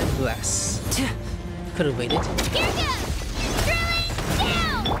 And bless. Could have waited.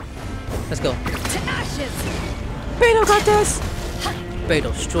 Let's go. To ashes. Beto got this.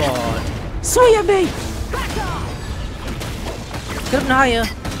 Beto strong. Soya me. Get up higher.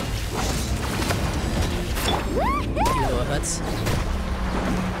 You know what hurts.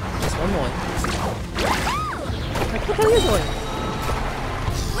 Just one more. Like, what the hell are you doing?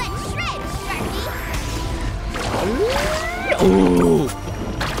 Ooh!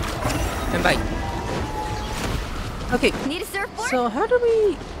 And bite. Okay. Need a surfboard? So how do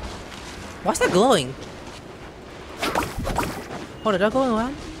we? Why's that glowing? Oh, did that go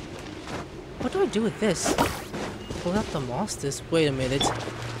around? What do I do with this? Pull out the monsters. Wait a minute.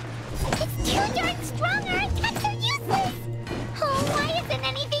 It's too darn strong. Our attacks are useless. Oh, why isn't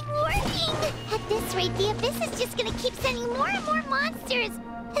anything working? At this rate, the Abyss is just gonna keep sending more and more monsters.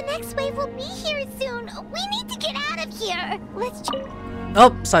 The next wave will be here soon. We need to get out of here. Let's.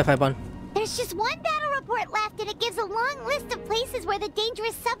 Oh, sci-fi bun. There's just one battle report left, and it gives a long list of places where the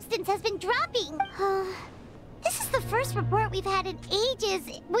dangerous substance has been dropping. This is the first report we've had in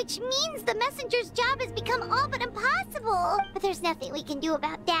ages, which means the messenger's job has become all but impossible. But there's nothing we can do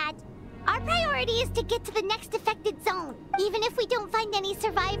about that. Our priority is to get to the next affected zone. Even if we don't find any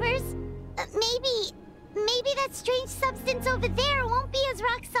survivors, maybe that strange substance over there won't be as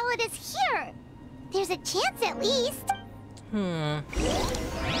rock solid as here. There's a chance at least.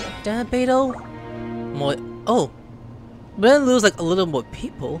 Damn, Beto. More. Oh. We're gonna lose like a little more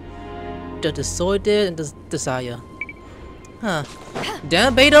people. The Disordered and the Desire. Huh.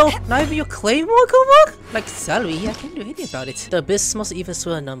 Damn, Beto. Not even your claymore can work? Like, sorry, I can't do anything about it. The Abyss must even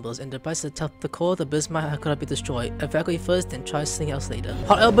swell in numbers, and the device to tap the core of the Abyss might cannot be destroyed. Evacuate first, then try something else later.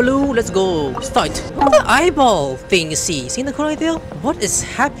 Hot air balloon, let's go. Start. What the eyeball thing you see? See in the corner right there? What is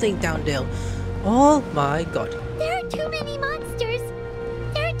happening down there? Oh my god. There are too many monsters.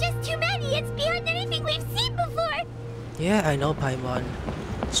 There are just too many. It's beyond anything we've seen before. Yeah, I know, Paimon.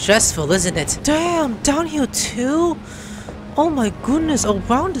 Stressful, isn't it? Damn, down here too? Oh my goodness,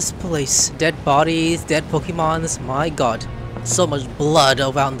 around this place. Dead bodies, dead Pokemons, my god. So much blood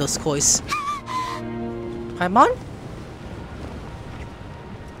around this course. Paimon?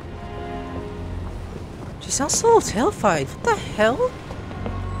 She sounds so terrified. What the hell?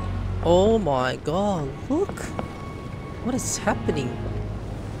 Oh my god, look. What is happening?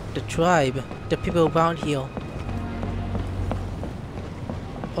 The tribe, the people around here.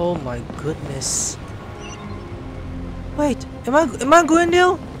 Oh my goodness. Wait, am I going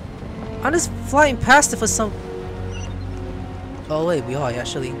there? I'm just flying past it for some... Oh wait, we are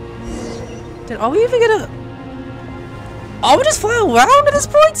actually. Then are we even gonna... Are we just flying around at this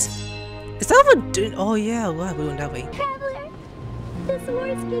point? Is that what we're doing? Oh yeah, right, we're going that way. Traveler, this war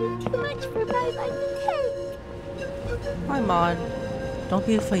is getting too much for Paimon to take. Paimon, don't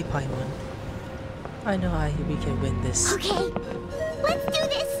be afraid, Paimon. I know we can win this. Okay, let's do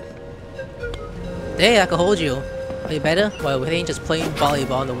this. Hey, I can hold you. Are you better? While we ain't just playing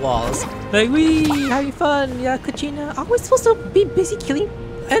volleyball on the walls. Like, wee, having fun. Yeah, Kachina. Are we supposed to be busy killing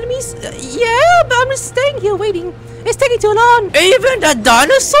enemies? Yeah, but I'm just staying here waiting. It's taking too long. Even the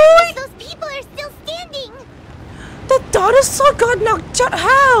dinosaur? Those people are still standing. The dinosaur got knocked out.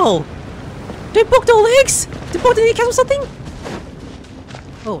 How? They broke their legs? They broke the kneecaps or something?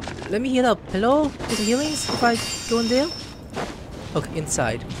 Oh, let me heal up. Hello? Is there healings if I go in there? Okay,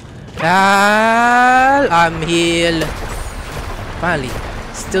 inside. I'm healed. Finally.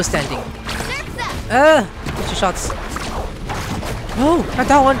 Still standing. Get your shots. Oh, not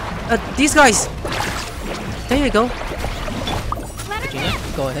that one. These guys. There you go. Gina,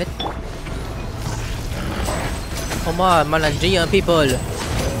 go ahead. Come on, my Nigerian people.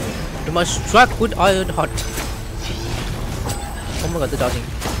 You must strike with iron heart. Oh my god, they're dodging.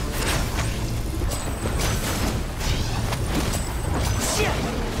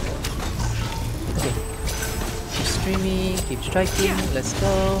 Okay. Keep streaming, keep striking, let's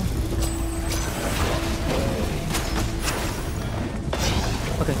go.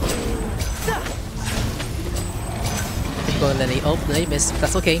 Okay. Keep going, Lenny. Oh, Lenny missed.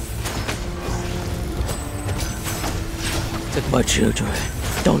 That's okay. Took my children.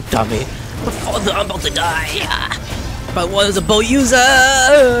 Don't dump me. My father, I'm about to die. But what is a bow user?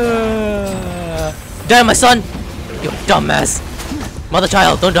 Damn, my son! You dumbass! Mother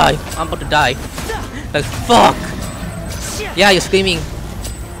child, don't die. I'm about to die. Like, fuck! Yeah, you're screaming.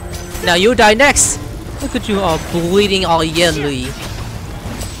 Now you die next! Look at you all bleeding all yellowy.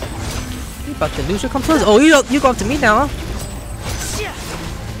 You about to lose your composure? Oh, you go after me now, huh?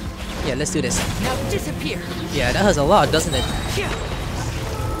 Yeah, let's do this. Now disappear. Yeah, that hurts a lot, doesn't it?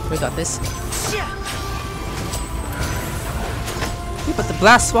 We got this. You put the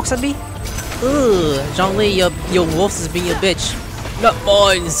blast walks at me? Ugh, Zhongli, your wolf is being a bitch. Not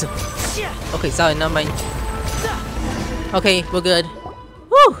boys. Okay, sorry, not mine. Okay, we're good.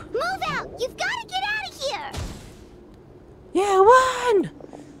 Woo! Move out! You've got to get out of here! Yeah, one!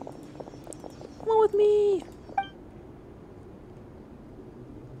 Come on with me.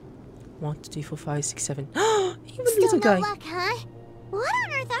 1, 2, 3, 4, 5, 6, 7. Even the little guy. No luck, huh? What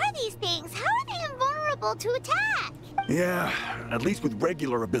on earth are these things? How are they invulnerable to attack? Yeah, at least with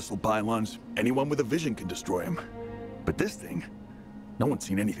regular abyssal pylons, anyone with a vision can destroy them. But this thing, no one's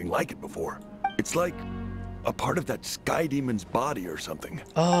seen anything like it before. It's like a part of that sky demon's body or something.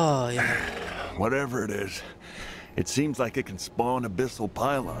 Oh, yeah. Whatever it is, it seems like it can spawn abyssal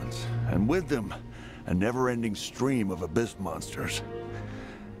pylons, and with them, a never-ending stream of abyss monsters.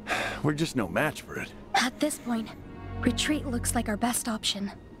 We're just no match for it. At this point, retreat looks like our best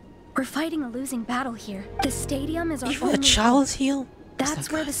option. We're fighting a losing battle here. The stadium is our Even only a child's heal?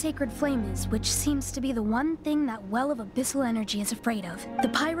 That's where the sacred flame is, which seems to be the one thing that well of abyssal energy is afraid of. The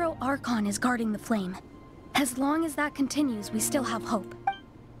pyro Archon is guarding the flame. As long as that continues, we still have hope.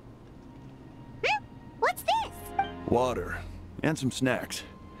 What's this? Water, and some snacks.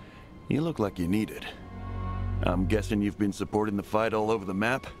 You look like you need it. I'm guessing you've been supporting the fight all over the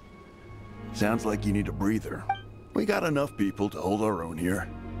map? Sounds like you need a breather. We got enough people to hold our own here.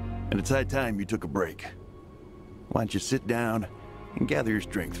 And it's high time you took a break. Why don't you sit down and gather your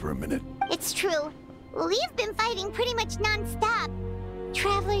strength for a minute? It's true. We've been fighting pretty much non-stop.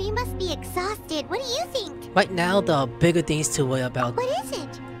 Traveler, you must be exhausted. What do you think? Right now, there are bigger things to worry about. What is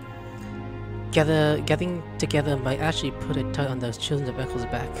it? Getting together might actually put a tug on those children of Echo's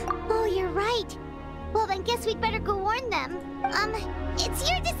back. Oh, you're right. Well, then guess we'd better go warn them. It's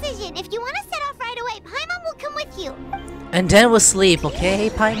your decision. If you want to set off right away, Paimon will come with you. And then we'll sleep, okay,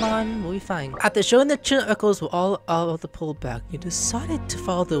 Paimon? We'll be fine. After showing the children of Echoes were all out of the pullback, you decided to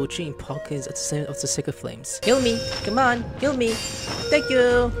follow the retreating pockets at the center of the sacred flames. Heal me. Come on, heal me. Thank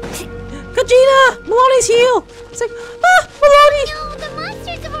you. Kajina! Milani's heal! It's like, ah, Milani! No, the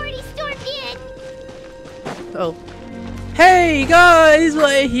monsters have already stormed in. Oh. Hey guys,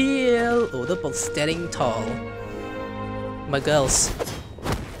 we're here! Oh, they're both standing tall. My girls.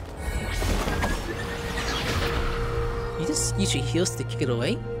 You just use your heels to kick it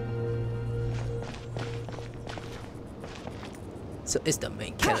away? So it's the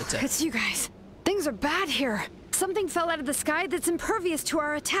main character. It's you guys. Things are bad here. Something fell out of the sky that's impervious to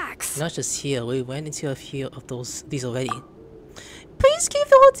our attacks. Not just here, we went into a few of these already. Please keep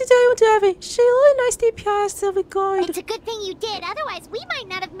the whole today with Devi. Sheila and I stay past every guard. It's a good thing you did, otherwise we might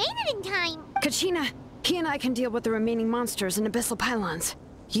not have made it in time. Kachina, he and I can deal with the remaining monsters and abyssal pylons.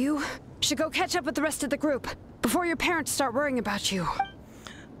 You should go catch up with the rest of the group before your parents start worrying about you. Got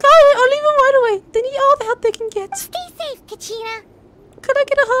it, I'll leave them right away. They need all the help they can get. Stay safe, Kachina. Can I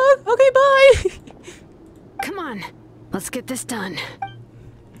get a hug? Okay, bye. Come on, let's get this done.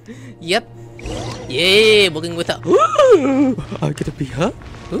 Yep. Yeah, working with her. Ooh, I get to be her.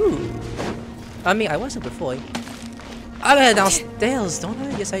 Ooh. I mean, I wasn't before. I got downstairs, don't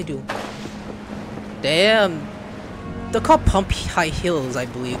I? Yes, I do. Damn. They're called pump high heels, I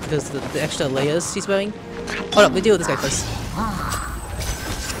believe, because of the extra layers he's wearing. Hold up, we deal with this guy first.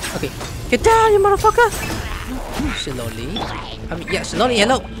 Okay. Get down, you motherfucker! Shinobee. I mean, yeah, Shinobee,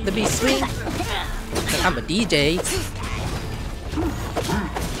 hello! The beast swing! I'm a DJ.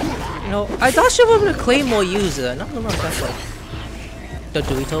 You know, I thought she was a Claymore user, not the one that way. The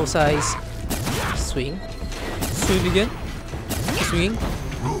Dorito size. Swing. Swing again. Swing.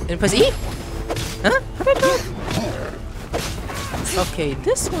 And press E? Huh? How did I go? Okay,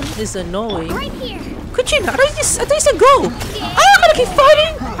 this one is annoying. Right here. Kuchina, I thought you said go! I'm gonna keep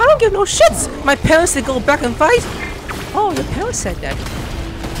fighting! I don't give no shits! My parents did go back and fight? Oh, your parents said that.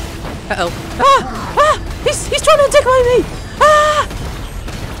 Uh-oh. Ah! Ah! He's trying to attack me! Ah!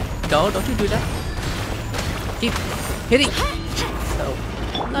 No, don't you do that. Keep hitting. Uh-oh.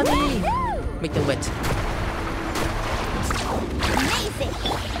 Nani! Make them wet.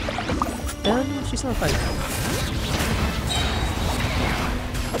 She's not fighting.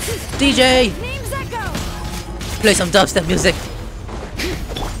 DJ! Play some dubstep music!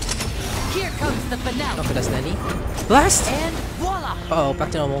 Here comes the finale. Okay, that's Nanny. Blast! And voila! Uh oh,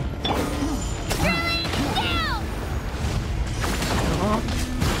 back to normal.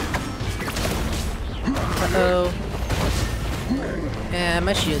 Uh-oh. Yeah,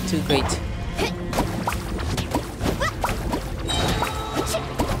 my shield too great.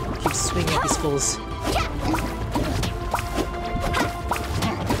 Keep swinging at these fools.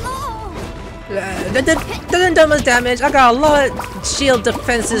 That didn't do much damage. I got a lot of shield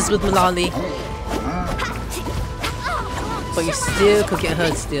defenses with Milani. But you still could get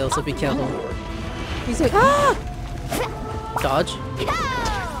hurt still, so be careful. He's like, ah! Dodge.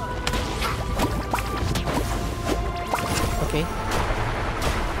 Okay.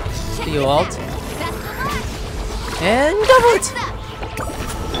 Do you ult? And double it!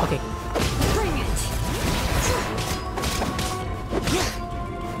 Okay.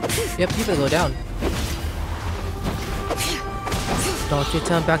 Yep, you better go down. Don't you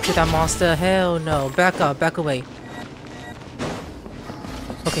turn back to that monster. Hell no. Back up, back away.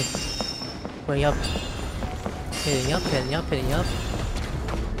 Okay. Going up. Hitting up, hitting up, hitting up.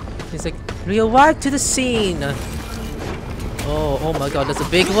 He's like, rewind to the scene. Oh my god, that's a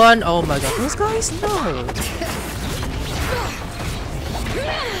big one. Oh my god, those guys? No.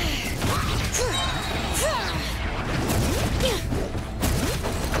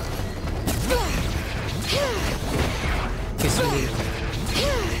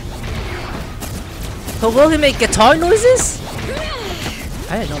 But will he make guitar noises?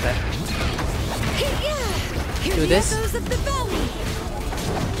 I didn't know that. Do this.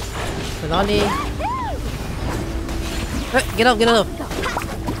 Milani. Hey, get up, get up.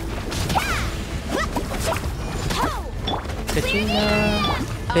 Katrina.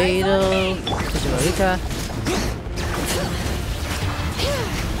 Beto. Marika.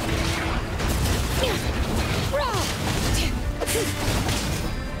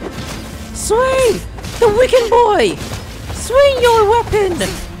 Swing! The wicked boy! Swing your weapon!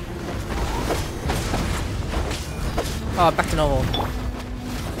 Oh, back to normal.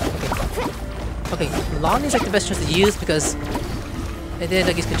 Okay, Long is like the best choice to use because it did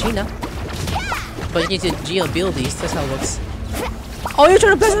against Kachina. But you need to geo-build these, that's how it works. Oh, you're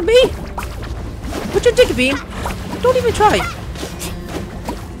trying to blast at me? Put your dick beam! Don't even try!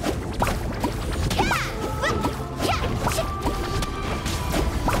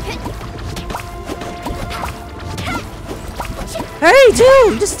 Hey, dude!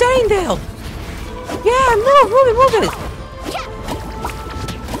 You're just staying there! Yeah, move it!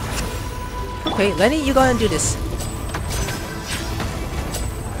 Okay, Lenny, you go ahead and do this.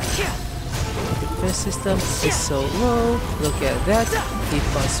 Defense system is so low. Look at that.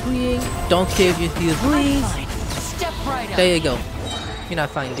 Keep on swinging. Don't care if you feel bleed. There you go. You're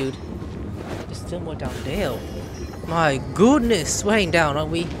not fine, dude. There's still more down there. My goodness, we're heading down, aren't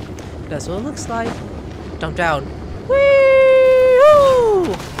we? That's what it looks like. Jump down. Whee!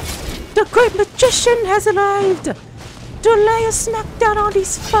 The great magician has arrived to lay a smack down on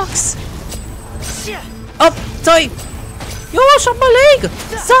these fucks. Oh, sorry. You almost shot my leg.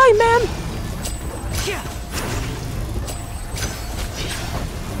 Sorry, man.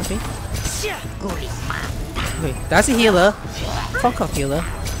 Okay. Wait, that's a healer. Fuck off, healer.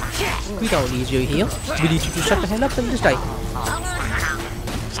 We don't need you here. We need you to shut the hell up and just die.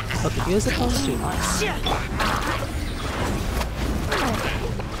 Okay, here's the phone too.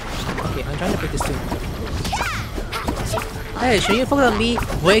 Okay, I'm trying to break this too. Hey, should you focus on me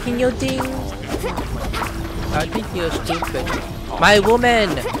breaking your thing? I think you're stupid. My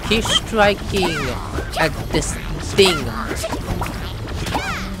woman, keep striking at this thing.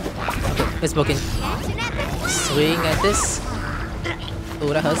 Okay, it's broken. Swing at this.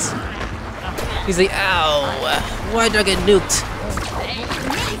 Oh, that hurts. He's like, ow! Why do I get nuked?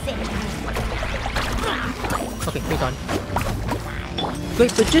 Okay, we're gone.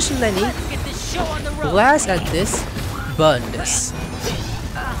 Great magician, Lenny. Blast at this. Burn this.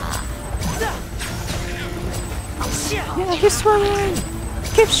 Yeah, keep swinging!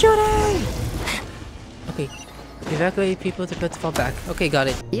 Keep shooting! Okay. Evacuate people to put the fall back. Okay, got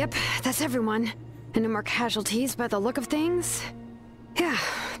it. Yep, that's everyone. And no more casualties by the look of things. Yeah,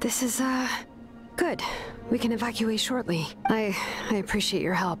 this is, good. We can evacuate shortly. I appreciate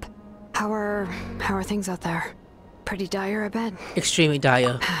your help. How are things out there? Pretty dire, I bet. Extremely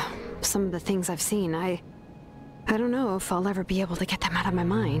dire. Some of the things I've seen, I don't know if I'll ever be able to get them out of my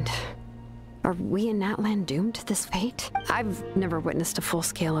mind. Are we in Natlan doomed to this fate? I've never witnessed a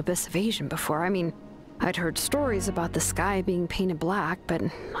full-scale abyss invasion before. I mean, I'd heard stories about the sky being painted black, but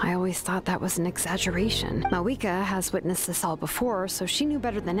I always thought that was an exaggeration. Mawika has witnessed this all before, so she knew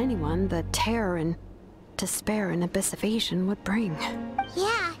better than anyone the terror and despair an abyss invasion would bring.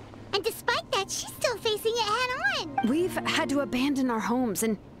 Yeah, and despite that, she's still facing it head-on. We've had to abandon our homes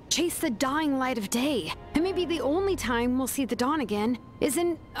and chase the dying light of day. And maybe the only time we'll see the dawn again is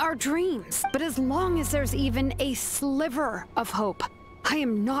in our dreams. But as long as there's even a sliver of hope, I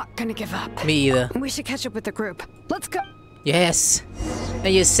am not gonna give up. Me either. We should catch up with the group. Let's go. Yes.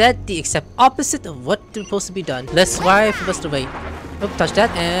 And you said the exact opposite of what was supposed to be done. Let's ride for us to wait. Oh, touch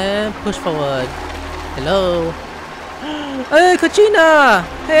that and push forward. Hello. Hey, Kachina!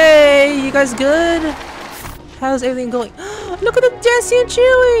 Hey, you guys good? How's everything going? Look at them dancing and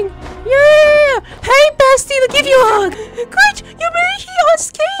cheering! Yeah! Hey, bestie, I'll give you a hug! Great! You made it here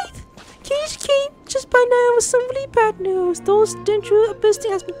unscathed! Cage came just by now with some really bad news. Those dangerous abyss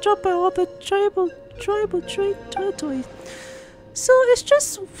has been dropped by all the tribal trade territories. So it's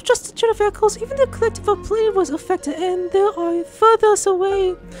just the general vehicles. Even the collective of plane was affected, and they are further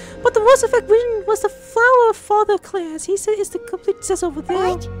away. But the worst effect was the Flower Father class. He said it's the complete success over there.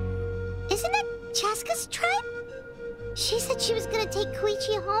 What? Isn't that Chaska's tribe? She said she was gonna take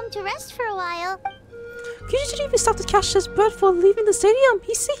Koichi home to rest for a while. Koichi didn't even stop to catch his breath for leaving the stadium.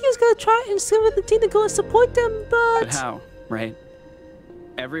 He said he was gonna try and swim with the team to go and support them, but how, right?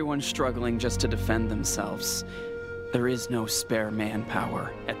 Everyone's struggling just to defend themselves. There is no spare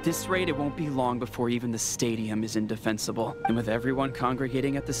manpower. At this rate, it won't be long before even the stadium is indefensible. And with everyone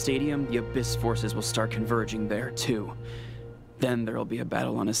congregating at the stadium, the Abyss forces will start converging there too. Then there'll be a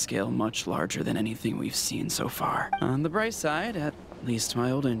battle on a scale much larger than anything we've seen so far. On the bright side, at least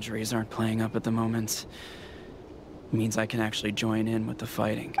my old injuries aren't playing up at the moment. Means I can actually join in with the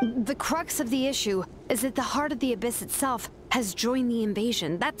fighting. The crux of the issue is that the heart of the Abyss itself has joined the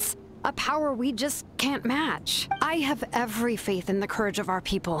invasion. That's a power we just can't match. I have every faith in the courage of our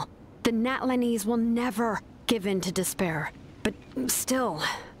people. The Natlanese will never give in to despair. But still,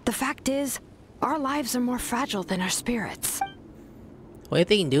 the fact is, our lives are more fragile than our spirits. What are you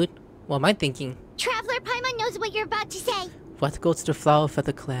thinking, dude? What am I thinking? Traveler Paimon knows what you're about to say. What go to the Flower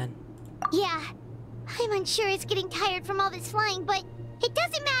Feather Clan? Yeah. Paimon sure is getting tired from all this flying, but it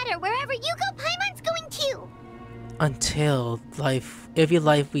doesn't matter. Wherever you go, Paimon's going too. Until every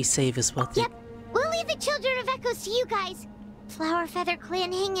life we save is worth it. Yep. We'll leave the Children of Echoes to you guys. Flower Feather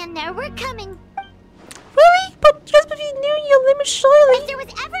Clan, hang in there. We're coming. Really? But just because you knew your limit surely. If there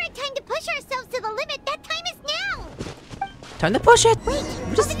was ever a time to push ourselves to the limit, that time is now. Time to push it. Wait,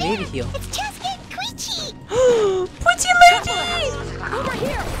 we just made it here. It's Cheska and Koichi. Pretty lady. Over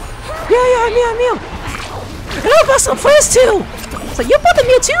here. Yeah, I'm here. And I've got some friends too. So you brought them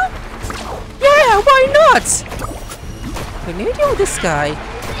here too? Yeah, why not? But maybe deal with this guy.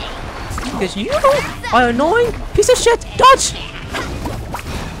 Because you are annoying piece of shit. Dodge!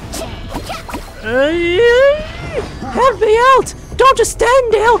 Help me out! Don't just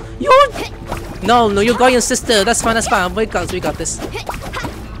stand there! No, you're going your sister. That's fine. We got this. Okay.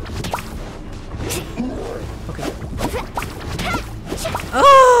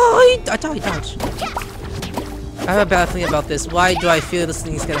 Oh, I dodged. I have a bad feeling about this. Why do I feel this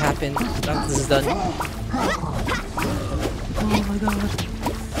thing is gonna happen after this is done? Oh my god.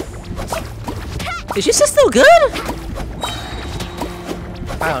 Is your sister good?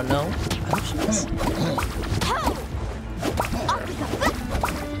 I don't know. I hope she is.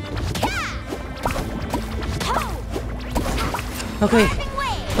 Okay.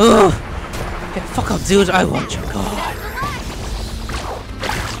 Ugh. Get fuck up, dude. I want your god.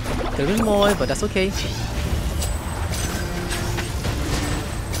 There is more, but that's okay. I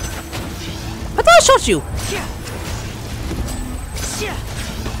thought I shot you!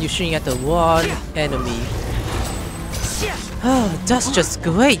 You're shooting at the one enemy. Oh, that's just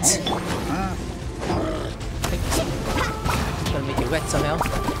great! Gonna make it wet somehow.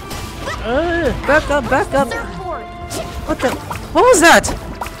 Back up! What the? What was that?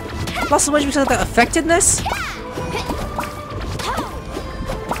 Lost so much because of the effectiveness?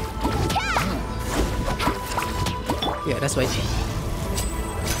 Yeah, that's right.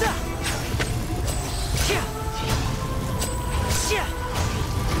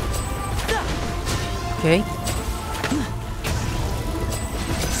 Okay.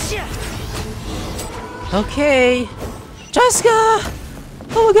 Okay. Jessica!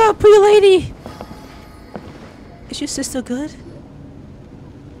 Oh my god, pretty lady! Is your sister good?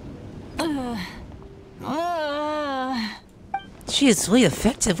 She is really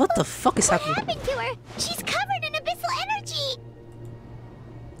effective. What the fuck is happening? What happened to her? She's covered in abyssal energy.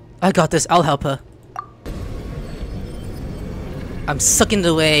 I got this. I'll help her. I'm sucking it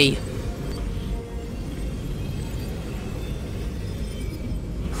away.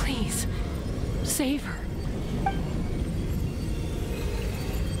 Please, save her.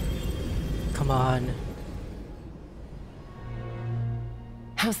 Come on.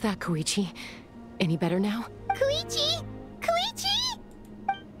 How's that, Koichi? Any better now? Koichi? Koichi?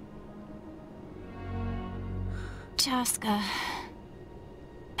 Chaska,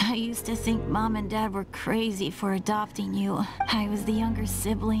 I used to think Mom and Dad were crazy for adopting you. I was the younger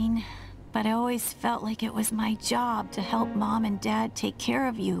sibling, but I always felt like it was my job to help Mom and Dad take care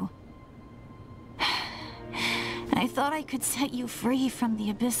of you. I thought I could set you free from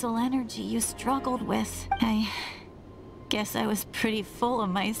the abyssal energy you struggled with. I guess I was pretty full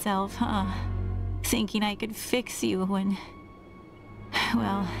of myself, huh? Thinking I could fix you when...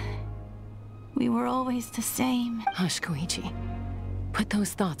 well, we were always the same. Hush, Koichi. Put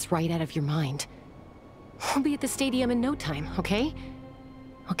those thoughts right out of your mind. We'll be at the stadium in no time, okay?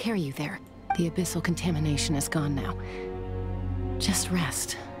 I'll carry you there. The abyssal contamination is gone now. Just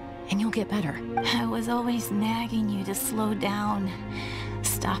rest, and you'll get better. I was always nagging you to slow down.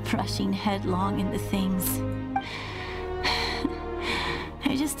 Stop rushing headlong into things.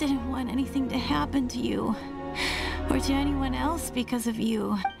 I just didn't want anything to happen to you. Or to anyone else because of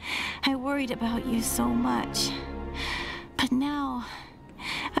you. I worried about you so much. But now,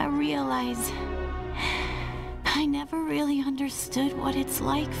 I realize I never really understood what it's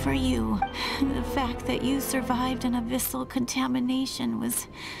like for you. The fact that you survived an abyssal contamination was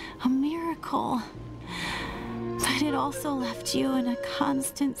a miracle. But it also left you in a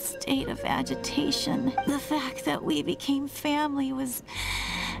constant state of agitation. The fact that we became family was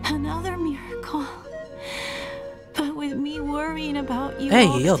another miracle. But with me worrying about you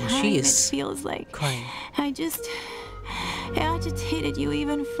all the time, it feels like crying. I just agitated you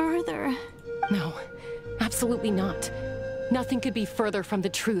even further. No, absolutely not. Nothing could be further from the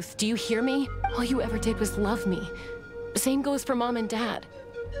truth. Do you hear me? All you ever did was love me. Same goes for Mom and Dad.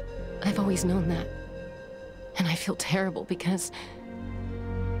 I've always known that. And I feel terrible because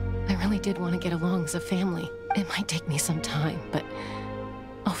I really did want to get along as a family. It might take me some time, but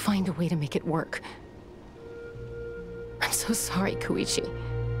I'll find a way to make it work. I'm so sorry, Koichi.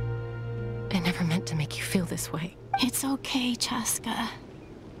 I never meant to make you feel this way. It's okay, Chaska.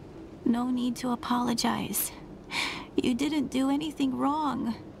 No need to apologize. You didn't do anything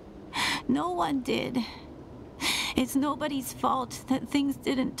wrong. No one did. It's nobody's fault that things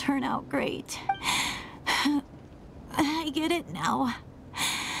didn't turn out great. I get it now.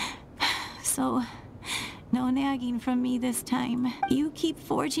 So, no nagging from me this time. You keep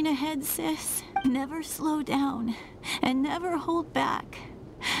forging ahead, sis. Never slow down, and never hold back.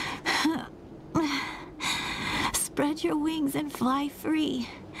 Spread your wings and fly free,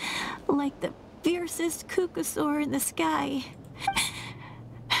 like the fiercest kukusaur in the sky.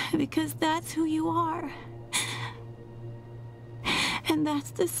 Because that's who you are. And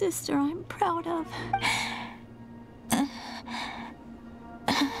that's the sister I'm proud of.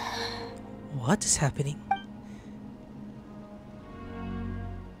 What is happening?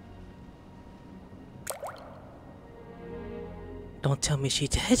 Don't tell me she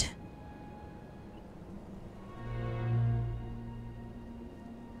did.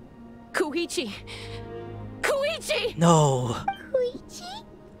 Koichi! Koichi! No. Koichi?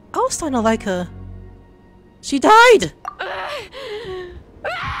 I was starting to like her. She died!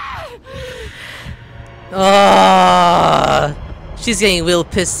 Ah, she's getting real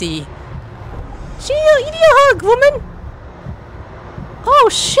pissy. She need a hug, woman! Oh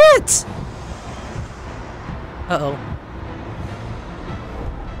shit! Uh-oh.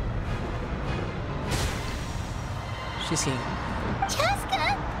 She's getting...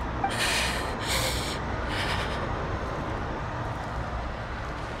 Chaska!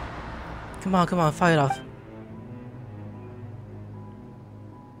 Come on, fight it off.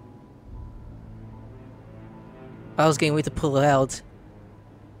 I was getting ready to pull it out.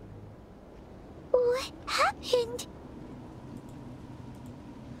 What happened?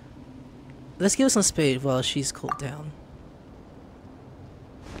 Let's give her some space while she's cooled down.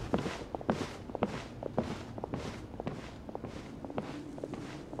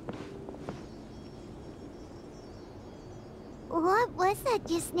 What was that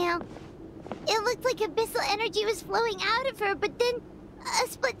just now? It looked like abyssal energy was flowing out of her, but then a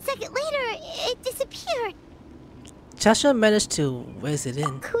split second later, it disappeared. Chaska managed to raise it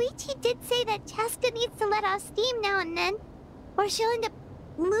in. Koichi did say that Chaska needs to let off steam now and then, or she'll end up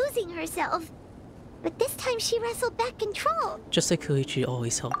losing herself. But this time she wrestled back control. Just like Koichi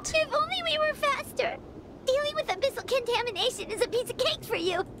always hoped. If only we were faster. Dealing with abyssal contamination is a piece of cake for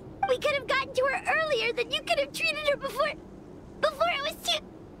you. We could have gotten to her earlier, then you could have treated her before it was too...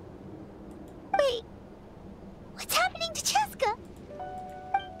 Wait, what's happening to Chaska?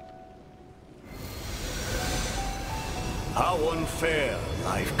 How unfair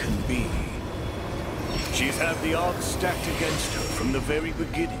life can be. She's had the odds stacked against her from the very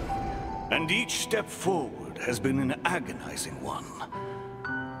beginning, and each step forward has been an agonizing one.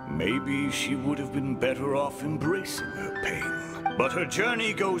 Maybe she would have been better off embracing her pain. But her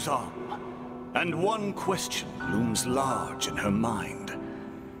journey goes on, and one question looms large in her mind.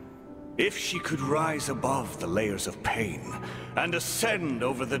 If she could rise above the layers of pain and ascend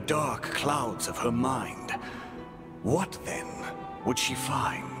over the dark clouds of her mind, what then would she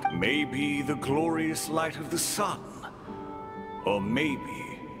find? Maybe the glorious light of the sun, or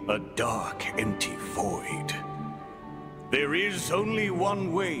maybe a dark, empty void. There is only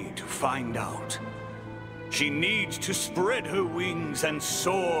one way to find out. She needs to spread her wings and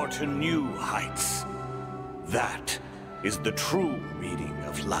soar to new heights. That is the true meaning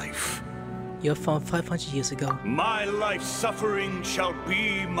of life. You're from 500 years ago. My life's suffering shall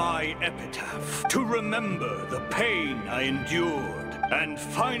be my epitaph, to remember the pain I endured, and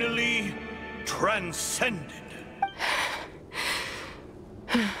finally transcended.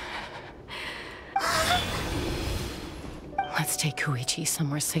 Let's take Koichi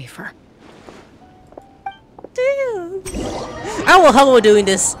somewhere safer. Damn. I will how we're doing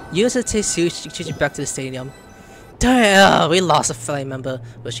this. Use it to take you back to the stadium. Damn, we lost a family member,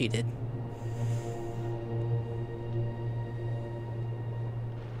 but she did.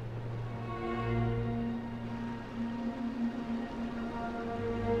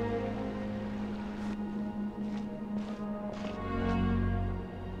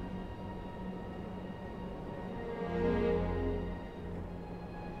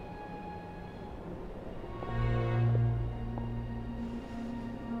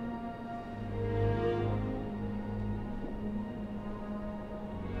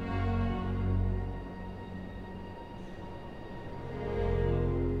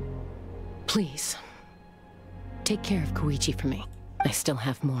 Please, take care of Koichi for me. I still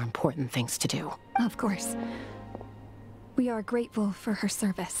have more important things to do. Of course. We are grateful for her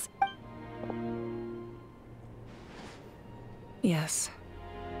service. Yes.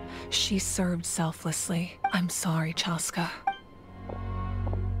 She served selflessly. I'm sorry, Chaska.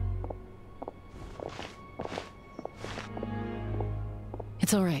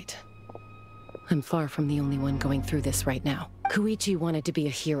 It's all right. I'm far from the only one going through this right now. Koichi wanted to be a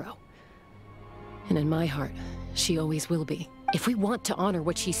hero. And in my heart, she always will be. If we want to honor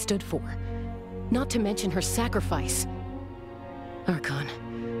what she stood for, not to mention her sacrifice. Archon,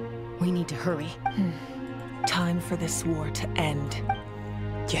 we need to hurry. Time for this war to end.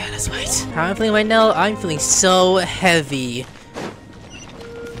 Yeah, that's right. How I'm feeling right now? I'm feeling so heavy.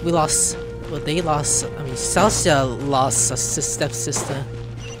 We lost. Well, they lost. I mean, Celsia lost a stepsister.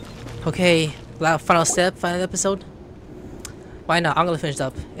 Okay, final step, final episode. Why not? I'm gonna finish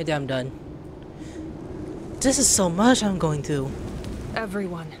up, and then I'm done. This is so much I'm going through.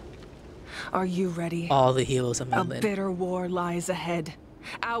 Everyone, are you ready? All the heroes of Natlan. A bitter war lies ahead.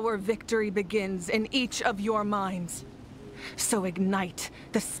 Our victory begins in each of your minds. So ignite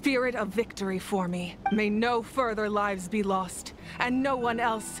the spirit of victory for me. May no further lives be lost, and no one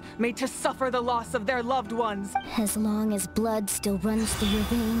else may to suffer the loss of their loved ones. As long as blood still runs through your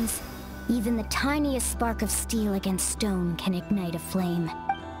veins, even the tiniest spark of steel against stone can ignite a flame.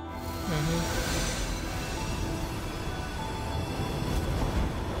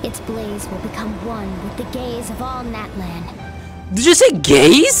 Its blaze will become one with the gaze of all Natlan. Did you say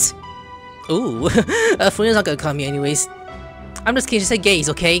gaze? Ooh, Funa's not gonna call me anyways. I'm just kidding, she said gaze,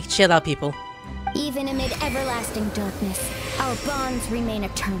 okay? Chill out, people. Even amid everlasting darkness, our bonds remain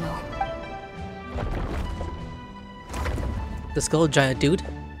eternal. The skull giant dude.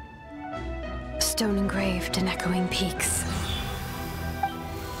 Stone engraved in echoing peaks.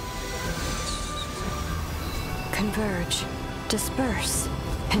 Converge, disperse,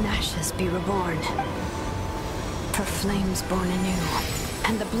 in ashes be reborn. For flames born anew,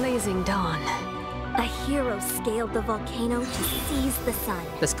 and the blazing dawn. A hero scaled the volcano to seize the sun.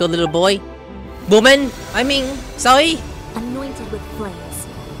 Let's go, little boy. Woman! I mean, sorry! Anointed with flames,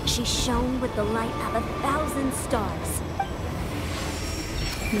 she shone with the light of 1,000 stars.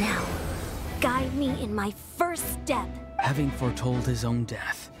 Now, guide me in my first step. Having foretold his own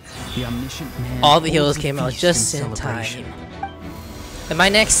death, the omniscient man... All the heroes came out just in time. Am I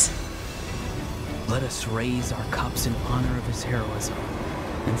next? Let us raise our cups in honor of his heroism,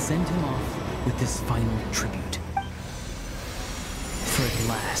 and send him off with this final tribute. For at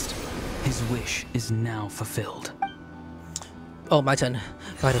last, his wish is now fulfilled. Oh, my turn.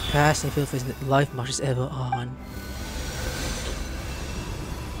 By the past and feel his life marches ever on.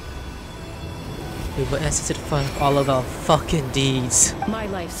 We will answer to the fun of all of our fucking deeds. My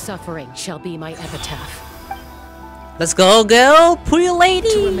life's suffering shall be my epitaph. Let's go, girl! Pretty lady!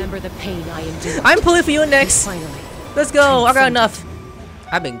 To remember the pain I endured. I'm pulling for you next! Finally, let's go! I got enough!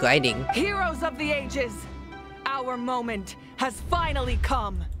 I've been grinding. Heroes of the ages! Our moment has finally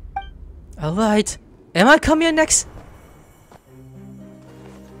come! Alright. Am I coming here next?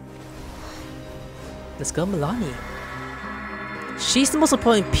 Let's go, Milani. She's the most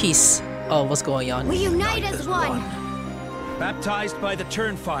important piece of what's going on. We unite as one! Baptized by the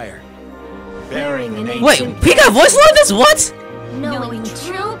Turnfire. Bearing an Wait, we got voice line this? What? Knowing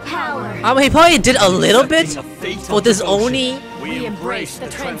true power. He probably did a little bit for this only. We embrace the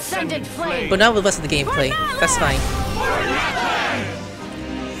transcendent flame. But not with the rest of the gameplay. That's fine.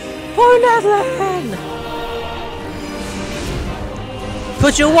 For Natlan!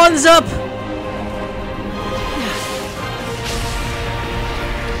 Put your ones up!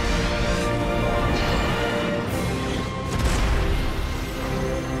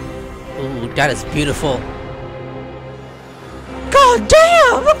 Ooh, that is beautiful. God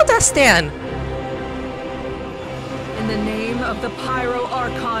damn! Look at that stand! In the name of the Pyro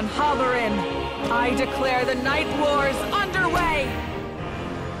Archon Halloran, I declare the Night Wars underway!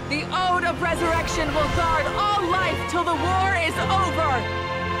 The Ode of Resurrection will guard all life till the war is over!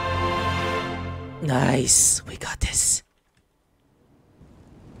 Nice. We got this.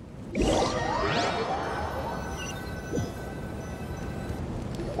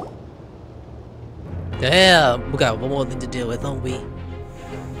 Damn, we got one more thing to deal with, don't we?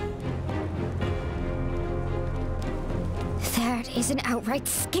 That is an outright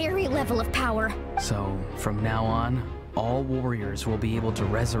scary level of power. So, from now on, all warriors will be able to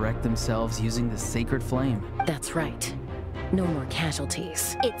resurrect themselves using the sacred flame. That's right. No more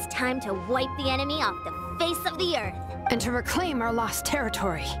casualties. It's time to wipe the enemy off the face of the earth. And to reclaim our lost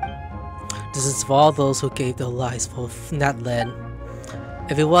territory. This is for all those who gave their lives for Natlan.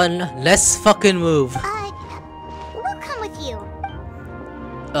 Everyone, let's fucking move. We'll come with you.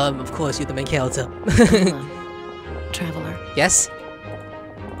 Of course, you're the main character. Come on, traveler. Yes?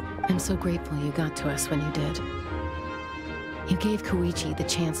 I'm so grateful you got to us when you did. You gave Koichi the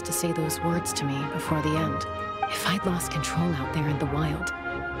chance to say those words to me before the end. If I'd lost control out there in the wild,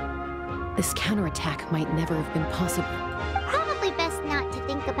 this counterattack might never have been possible. Probably best not to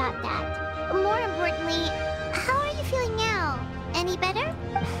think about that. More importantly, how are you feeling now? Any better?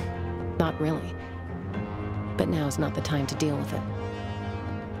 Not really. But now's not the time to deal with it.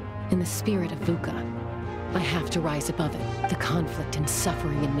 In the spirit of VUCA, I have to rise above it. The conflict and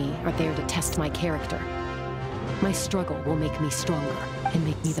suffering in me are there to test my character. My struggle will make me stronger and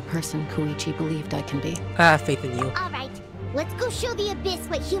make me the person Koichi believed I can be. I have faith in you. Alright, let's go show the Abyss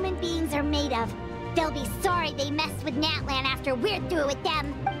what human beings are made of. They'll be sorry they messed with Natlan after we're through with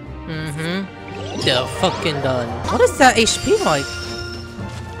them. They're fucking done. What is that HP like?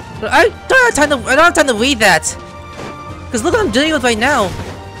 I don't have time to read that. Cause look what I'm dealing with right now.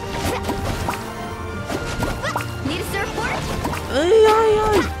 Need a surfboard?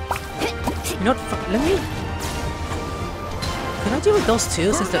 You know what? Let me. Can I deal with those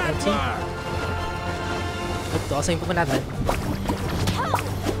two since they're empty?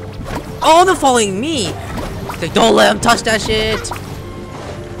 Oh, they're following me! They don't let them touch that shit! So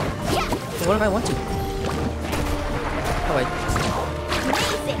what if I want to? Oh wait.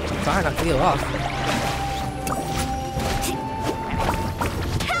 Fine, I'll clear off.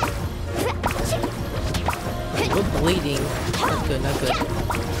 We're bleeding. Not good, not good.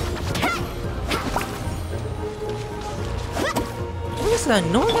 This is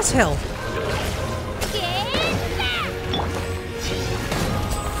annoying as hell.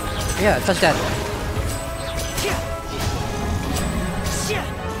 Yeah, touch that.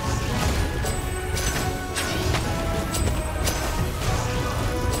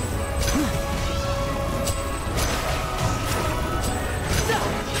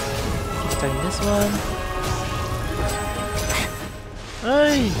 Starting this one.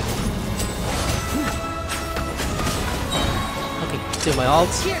 Hey. Do my ult,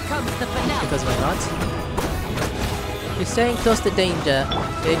 because why not? You're staying close to danger. You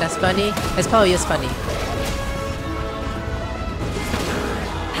think that's funny? It's probably is funny.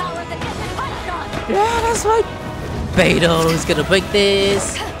 Yeah, that's right! Beto's gonna break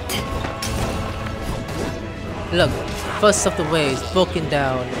this! Look, first of the waves, broken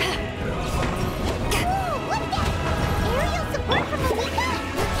down.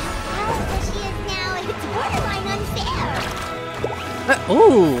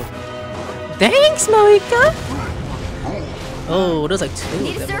 Oh! Thanks, Marika! Oh, those like two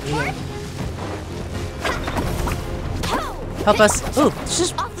of them. Help us! Oh,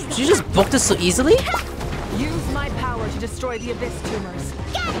 she just booked us so easily? Use my power to destroy the Abyss tumors.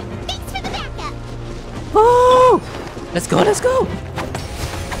 Got it! Thanks for the backup! Oh! Let's go, let's go!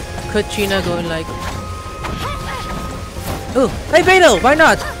 Katrina going like... Oh, hey Beto, why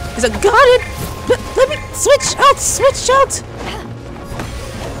not? He's like, got it! Let me switch out! Switch out!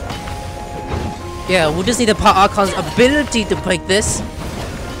 Yeah, we just need the Archon's ability to break this.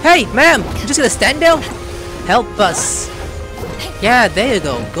 Hey, ma'am! You just gonna stand there? Help us. Yeah, there you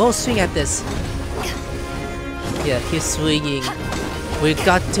go. Go swing at this. Yeah, keep swinging. We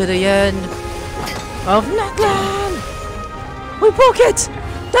got to the end of Natlan! We broke it!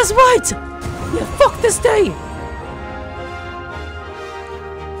 That's right! Yeah, fuck this thing!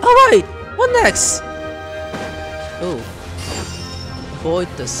 Alright, what next? Oh. Avoid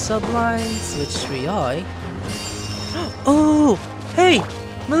the sublines, which we are. Oh! Hey!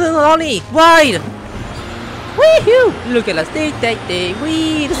 Milani! Wide! Woohoo! Look at us!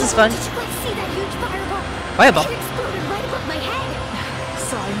 Wee! This is fun! Fireball! It exploded right above my head!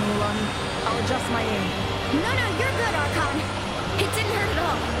 Sorry, Milani. I'll adjust my aim. No, you're good, Archon. It didn't hurt at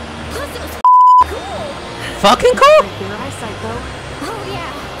all. Plus, it was cool! Fucking cool! Your eyesight, though. Oh yeah,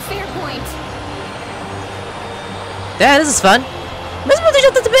 fair point. Yeah, this is fun. Miss Multi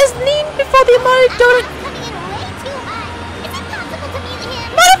jumped at the best need before the Amari donut.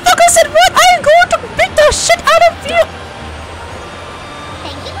 Motherfucker said what? I am going to beat the shit out of you!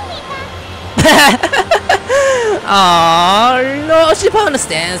 Thank you, Marika. Aww, no, she probably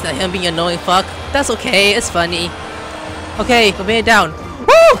understands that him being annoying fuck. That's okay, it's funny. Okay, we're made it down.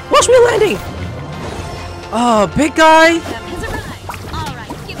 Woo! Watch me landing! Oh, big guy!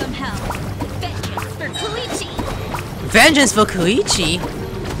 Alright, give him hell. Vengeance for Koichi. Vengeance for Koichi?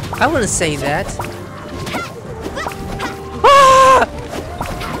 I wouldn't say that. Ah!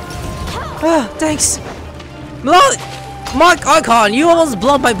 Ah, thanks. Mark Archon, you almost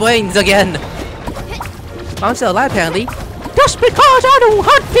blew up my brains again. I'm still alive apparently. Just because I don't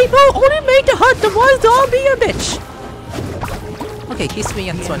hunt people only made to hunt the ones that'll be a bitch. Okay, keep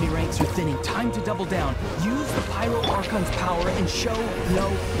swinging at this one. Enemy ranks are thinning. Time to double down. Use the Pyro Archon Archon's power and show no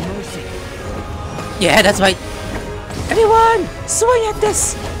mercy. Yeah, that's right. Everyone, swing at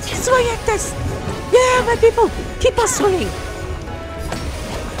this! Swing at this! Yeah, my people, keep on swinging!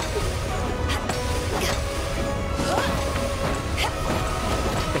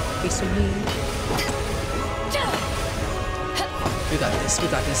 Keep swinging. We got this, we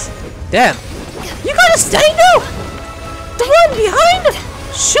got this. Damn! You gotta stay now! The one behind!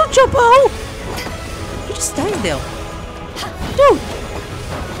 Shoot your bow! You're just standing there. Dude!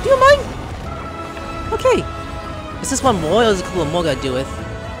 Do you mind? Okay. Is this one more or is it a couple more I gotta deal with?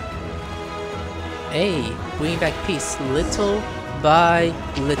 Hey, bring back peace little by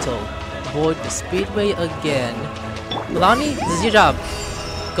little. Board the speedway again. Milani, this is your job.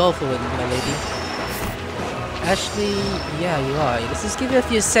 Go for it, my lady. Actually, yeah, you are. Let's just give it a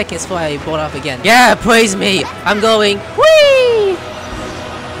few seconds before I board off again. Yeah, praise me! I'm going. Whee!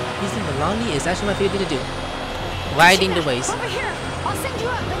 Using Milani is actually my favorite thing to do. Riding the waves. Over here! I'll send you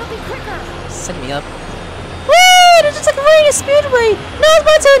up, it'll be quicker! Send me up. Woo! There's just like a rainy speedway! Nose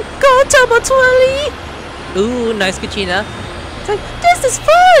button! Go turbo twirly! Ooh, nice Kachina. It's like, this is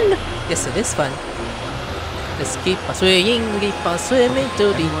fun! Yes, it is fun. Let's keep on swimming to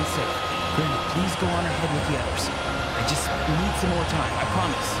the... Everyone's safe. Granny, please go on ahead with the others. I just need some more time, I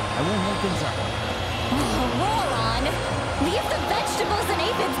promise. I won't hold things up. Oh, roll on! Leave the vegetables and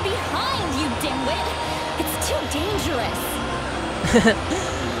aphids behind, you dimwit! It's too dangerous!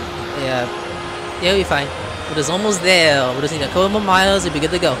 Yeah. Yeah, we'll be fine. We're just almost there. We just need a couple more miles and be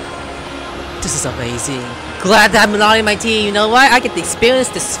good to go. This is amazing. Glad to have Milani on my team. You know what? I get to experience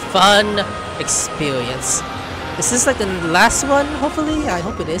this fun experience. Is this like the last one, hopefully? I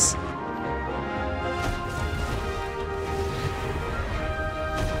hope it is.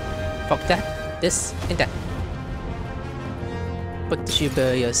 Fuck that. This and that. Fuck the shield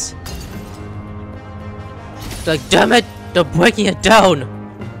barriers. Like, damn it! They're breaking it down!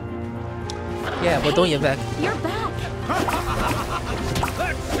 Yeah, we're doing it back. You're back!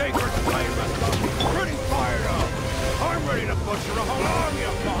 That sacred flame has got me pretty fired up. I'm ready to butcher a whole army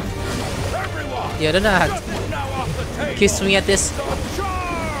of monsters. Everyone! Yeah, they're not. Keep swinging at this.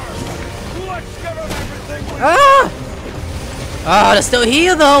 Ah! Ah, they're still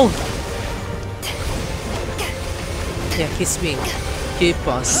here though! Yeah, keep swinging. Keep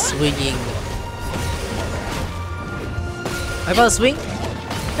on swinging. I found a swing?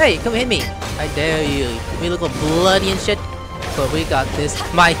 Hey, come hit me. I dare you. We look all bloody and shit. But we got this.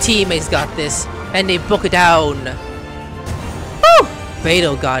 My teammates got this. And they broke it down. Woo!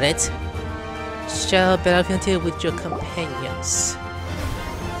 Beto got it. Shall battlefield until with your companions.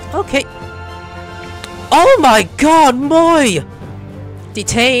 Okay. Oh my god, Moy!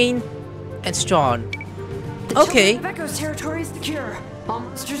 Detain and strong. Okay. Echo's territory is secure. All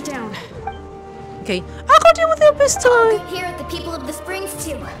monsters down. Okay, I'll go deal with it this time. All good here at the People of the Springs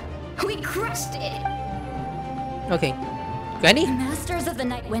too. We crushed it. Okay, Granny? The Masters of the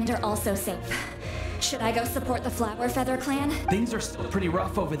Night Wind are also safe. Should I go support the Flower Feather clan? Things are still pretty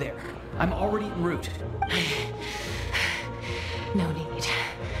rough over there. I'm already en route. No need.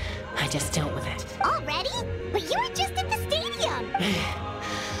 I just dealt with it. Already? But you were just at the stadium.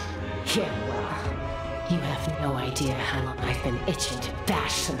 Yeah, well, you have no idea how long I've been itching to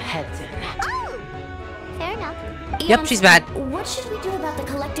bash some heads in. Oh! Fair enough. Yep, she's mad. What should we do about the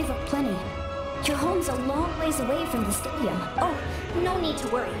Collective of Plenty? Your home's a long ways away from the stadium. Oh, no need to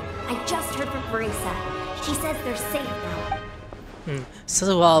worry. I just heard from Marisa. She says they're safe now. So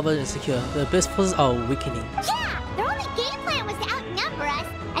the wall is secure. The abyss forces are weakening. Yeah! Their only game plan was to outnumber us,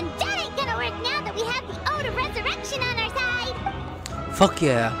 and that ain't gonna work now that we have the Ode of Resurrection on our side! Fuck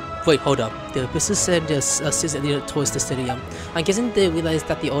yeah. Wait, hold up. The abyss said there's a season leader towards the stadium. I'm guessing they realized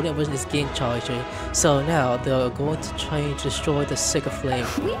that the older version is game charging. So now they're going to try and destroy the Sacred Flame.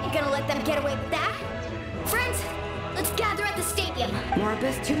 We ain't gonna let them get away with that! Friends, let's gather at the stadium! More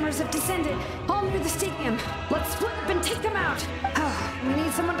abyss tumors have descended, all near the stadium. Let's split up and take them out. We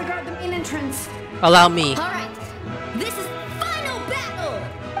need someone to guard the main entrance. Allow me. Alright, this is final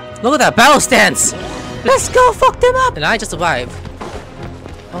battle! Look at that battle stance! Let's go fuck them up! And I just arrived.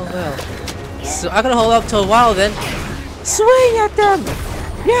 Oh well. So I gotta hold up to a while then. Swing at them!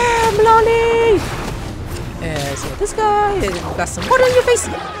 Yeah, Milani! And so this guy, and got some water in your face!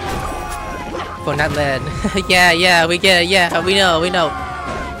 For Natlan. yeah, we get it, yeah, we know.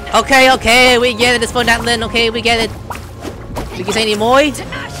 Okay, we get it, it's for Natlan, okay, we get it. Did you say any more?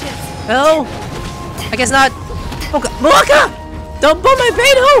 No? I guess not. Oh god, Malaka! Don't bomb my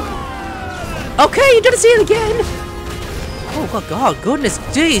Beto! Okay, you're gonna see it again! Oh god, goodness,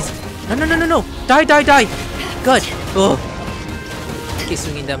 jeez! No. Die! Good. Oh. Keep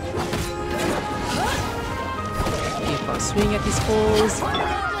swinging them. Keep swing at these fools.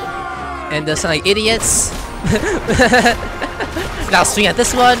 And they'll sound like idiots. Now swing at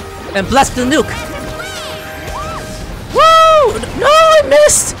this one and blast the nuke. Woo! No, I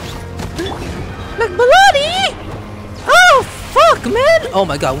missed! Like bloody! Oh fuck, man! Oh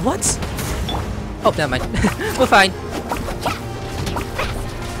my god, what? Oh, never mind. We're fine.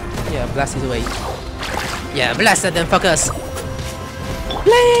 Yeah, blast these away. Yeah, blast at them fuckers.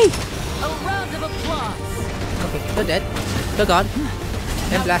 Play! A round of applause. Okay, they're dead. They're gone.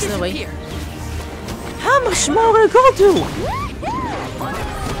 And blast them away. How much more are we gonna go to?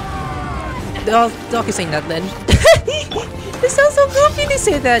 They're all saying Natlan. It sounds so goofy to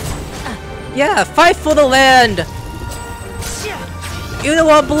say that. Yeah, fight for the land. You don't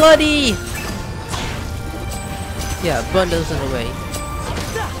want bloody. Yeah, burn those away.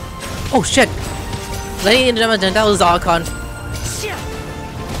 Oh shit! Ladies and gentlemen, that was Archon.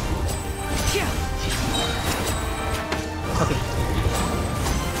 Okay.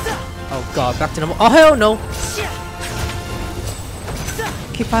 Oh god, back to normal. Oh hell no!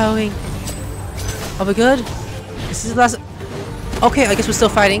 Keep firing. Are we good? This is the last. Okay, I guess we're still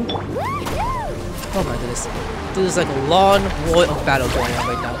fighting. Oh my goodness. This is like a long war of battle going on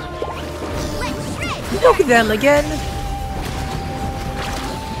right now. Look at them again!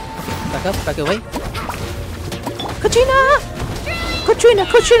 Okay, back up, back away. Katrina! Katrina!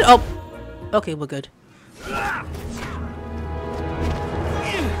 Katrina! Oh! Okay, we're good.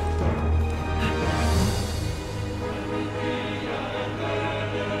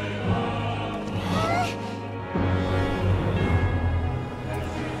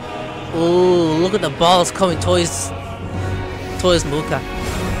 Oh, look at the balls coming towards Muka.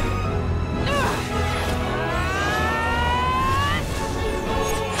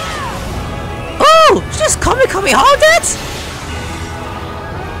 Oh, she's coming hard at?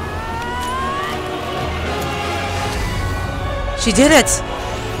 She did it.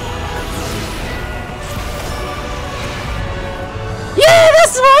 Yeah,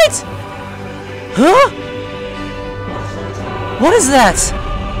 that's right. Huh? What is that?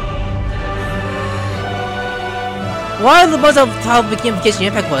 Why the buzz of how big Genshin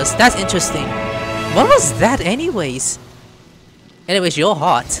Impact was? That's interesting. What was that anyways? Anyways, you're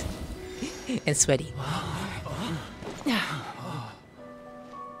hot. And sweaty.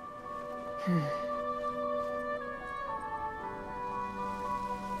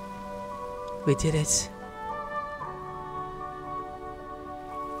 We did it.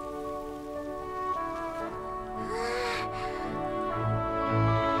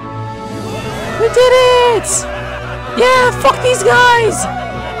 We did it! Yeah, fuck these guys!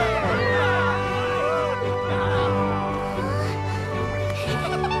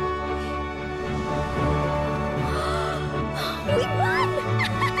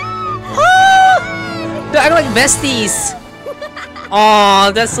 They're acting like besties!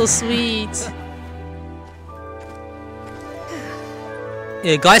 Aw, that's so sweet!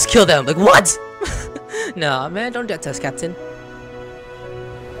 Yeah, guys kill them. Like, what? Nah, man, don't death test, Captain.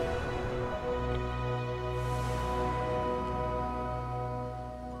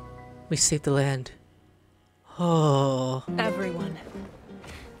 We saved the land. Oh. Everyone,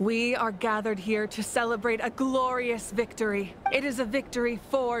 we are gathered here to celebrate a glorious victory. It is a victory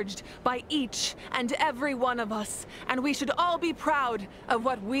forged by each and every one of us, and we should all be proud of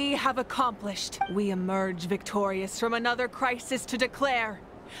what we have accomplished. We emerge victorious from another crisis to declare,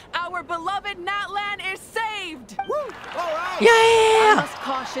 our beloved Natlan is saved! Woo! All right. Yeah! I must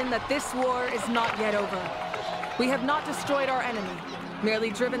caution that this war is not yet over. We have not destroyed our enemy,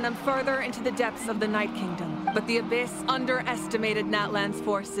 merely driven them further into the depths of the Night Kingdom. But the Abyss underestimated Natlan's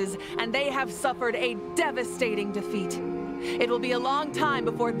forces, and they have suffered a devastating defeat. It will be a long time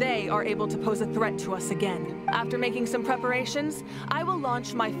before they are able to pose a threat to us again. After making some preparations, I will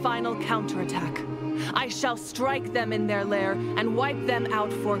launch my final counterattack. I shall strike them in their lair and wipe them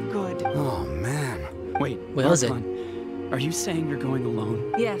out for good. Oh, man. Wait, where is it? Are you saying you're going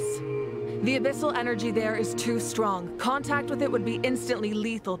alone? Yes. The abyssal energy there is too strong. Contact with it would be instantly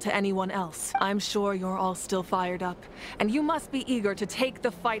lethal to anyone else. I'm sure you're all still fired up, and you must be eager to take the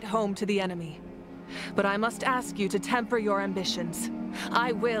fight home to the enemy. But I must ask you to temper your ambitions.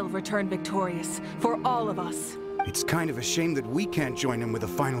 I will return victorious, for all of us. It's kind of a shame that we can't join him with a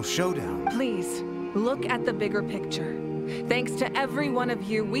final showdown. Please, look at the bigger picture. Thanks to every one of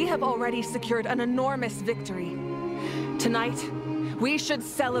you, we have already secured an enormous victory. Tonight, we should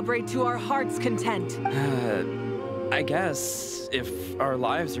celebrate to our heart's content. I guess if our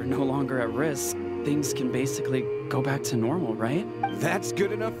lives are no longer at risk, things can basically go back to normal, right? That's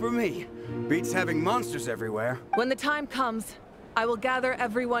good enough for me. Beats having monsters everywhere. When the time comes, I will gather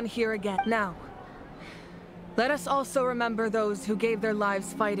everyone here again. Now, Let us also remember those who gave their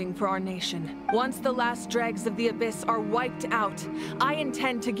lives fighting for our nation. Once the last dregs of the Abyss are wiped out, I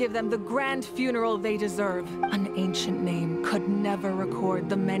intend to give them the grand funeral they deserve. An ancient name could never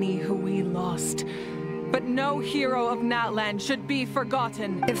record the many who we lost. But no hero of Natlan should be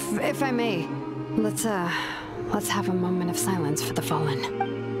forgotten. If I may, let's have a moment of silence for the fallen.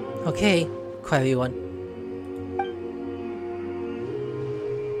 Okay, quiet everyone.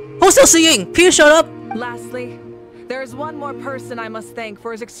 Who's still singing? Please shut up! Lastly, there is one more person I must thank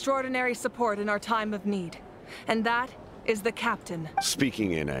for his extraordinary support in our time of need. And that is the captain.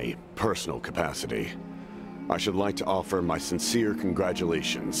 Speaking in a personal capacity, I should like to offer my sincere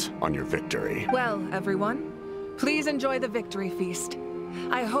congratulations on your victory. Well, everyone, please enjoy the victory feast.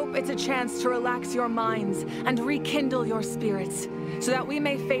 I hope it's a chance to relax your minds and rekindle your spirits, so that we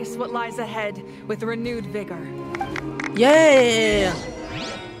may face what lies ahead with renewed vigor. Yeah!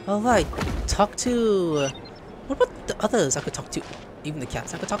 Alright, talk to... what about the others I could talk to? Even the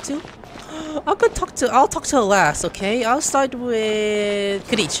cats I could talk to? I'll talk to her last, okay? I'll start with...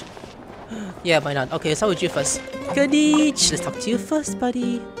 Kadich. Yeah, why not? Okay, let's start with you first. Kadich, let's talk to you first,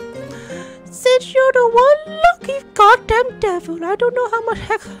 buddy. Since you're the one lucky goddamn devil, I don't know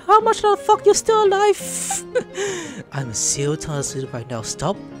how much the fuck you're still alive. I'm so tired right now.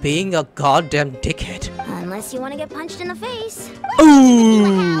 Stop being a goddamn dickhead. Unless you want to get punched in the face.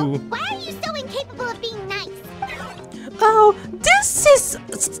 Ooh. Why are you so incapable of being nice? Oh, this is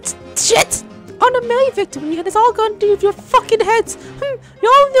shit. On a merry victory, and it's all gone to your fucking heads.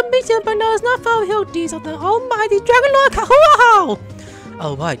 You're only meeting by now is not for hill deeds of the almighty Dragon Lord Kahuahao.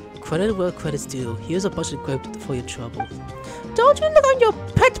 Alright, credit where credit's due. Here's a bunch of credit for your trouble. Don't you look on your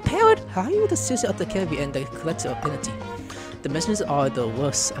pet parrot? How are you the sister of the Canopy and the collector of penalty? The messengers are the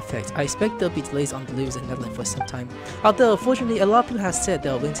worst effect. I expect there'll be delays on deliveries in Natlan for some time. Although, fortunately, a lot of people have said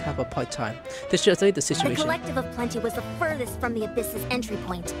they're willing to have a part-time. This should accelerate the situation. The Collective of Plenty was the furthest from the Abyss's entry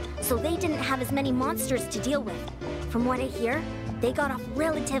point, so they didn't have as many monsters to deal with. From what I hear, they got off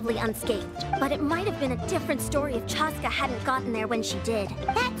relatively unscathed. But it might have been a different story if Chaska hadn't gotten there when she did.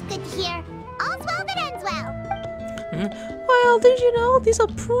 That's good to hear. All's well that ends well. Well, did you know these are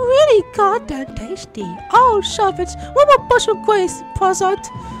pretty goddamn tasty? Oh, shove it. One more bunch of grace, Pazart.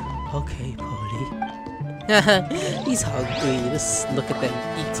 Okay, Polly. He's hungry. Let's look at them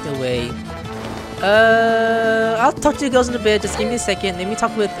eating away. I'll talk to you girls in a bit. Just give me a second. Let me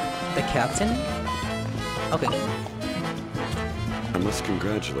talk with the captain. Okay. I must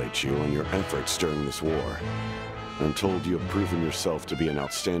congratulate you on your efforts during this war. I'm told you have proven yourself to be an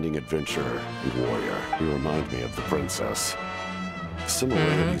outstanding adventurer and warrior. You remind me of the princess.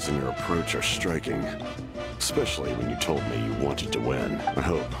 Similarities in your approach are striking, especially when you told me you wanted to win. I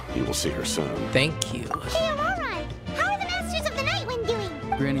hope you will see her soon. Thank you. Hey, Aurora! How are the Masters of the Night Wind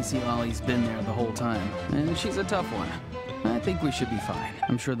doing? Granny C. Lolly's been there the whole time, and she's a tough one. I think we should be fine.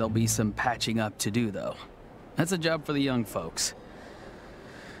 I'm sure there'll be some patching up to do, though. That's a job for the young folks.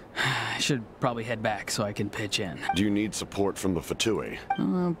 I should probably head back so I can pitch in. Do you need support from the Fatui?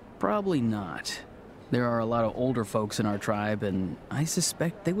 Probably not. There are a lot of older folks in our tribe, and I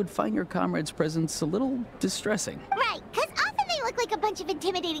suspect they would find your comrade's presence a little distressing. Right, because often they look like a bunch of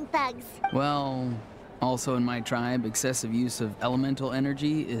intimidating thugs. Well, also in my tribe, excessive use of elemental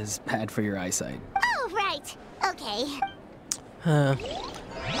energy is bad for your eyesight. Oh, right. Okay.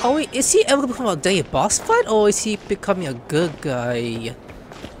 Oh wait, is he ever become a day boss fight, or is he becoming a good guy?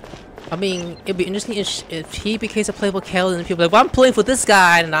 I mean, it'd be interesting if he becomes a playable character and people are like, well, I'm playing for this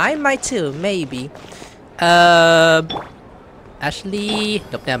guy, and I might too, maybe. Actually,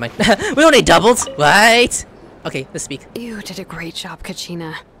 nope, never mind. We don't need doubles, right? Okay, let's speak. You did a great job,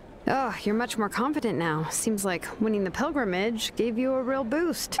 Kachina. Oh, you're much more confident now. Seems like winning the pilgrimage gave you a real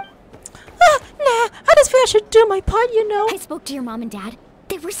boost. Nah, I just feel I should do my part, you know. I spoke to your mom and dad.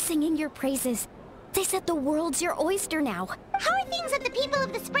 They were singing your praises. They said the world's your oyster now. How are things at the People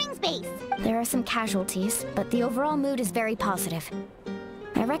of the Springs base? There are some casualties, but the overall mood is very positive.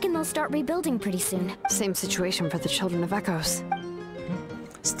 I reckon they'll start rebuilding pretty soon. Same situation for the Children of Echoes.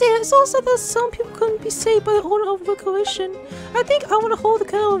 Still, it's also that some people couldn't be saved by the order of evacuation. I think I want to hold the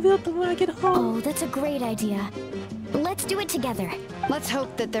candle available when I get home. Oh, that's a great idea. Let's do it together. Let's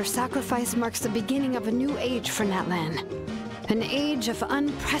hope that their sacrifice marks the beginning of a new age for Natlan. An age of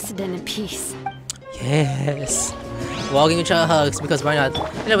unprecedented peace. Yes. Walking each other hugs because why not?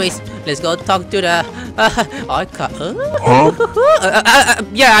 Anyways, let's go talk to the Archon.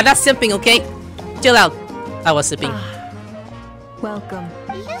 Yeah, that's simping, okay? Chill out. I was sipping. Welcome.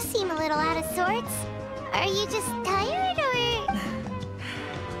 You seem a little out of sorts. Are you just tired, or...?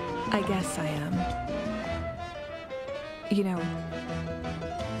 I guess I am. You know,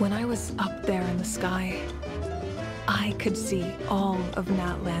 when I was up there in the sky, I could see all of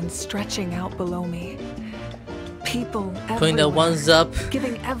Natlan stretching out below me. People putting their ones up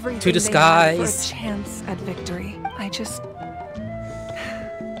giving everything to the they had for a skies. chance at victory.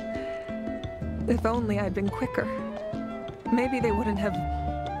 If only I'd been quicker. Maybe they wouldn't have...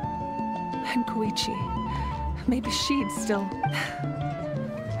 And Koichi. Maybe she'd still...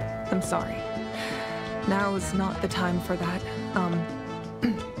 I'm sorry. Now is not the time for that.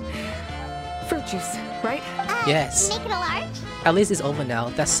 Fruit juice, right? Yes. Make it a large? At least it's over now.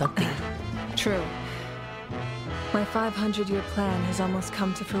 That's something. True. My 500-year plan has almost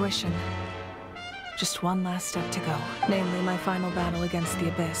come to fruition. Just one last step to go. Namely, my final battle against the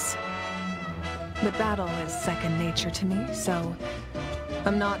Abyss. But battle is second nature to me, so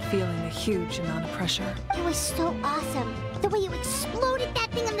I'm not feeling a huge amount of pressure. It was so awesome. The way you exploded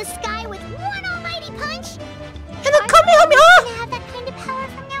that thing in the sky with one almighty punch. And then Kamehameha! Have that kind of power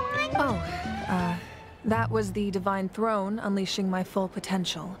from now on? Oh, that was the Divine Throne unleashing my full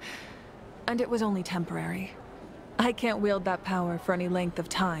potential. And it was only temporary. I can't wield that power for any length of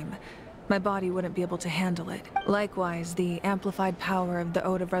time. My body wouldn't be able to handle it. Likewise, the amplified power of the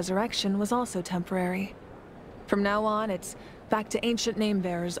Ode of Resurrection was also temporary. From now on, it's back to ancient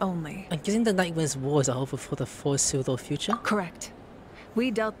name-bearers only. I'm guessing the Night Wind's wars are over for the foreseeable future? Correct.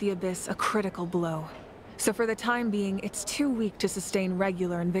 We dealt the Abyss a critical blow. So for the time being, it's too weak to sustain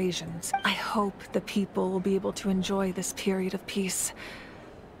regular invasions. I hope the people will be able to enjoy this period of peace.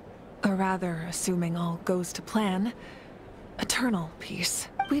 Or rather, assuming all goes to plan, eternal peace.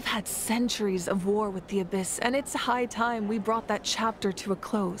 We've had centuries of war with the Abyss, and it's high time we brought that chapter to a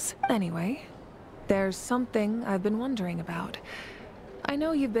close. Anyway, there's something I've been wondering about. I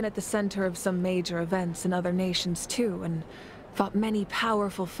know you've been at the center of some major events in other nations too, and fought many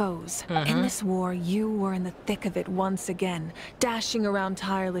powerful foes. In this war, you were in the thick of it once again, dashing around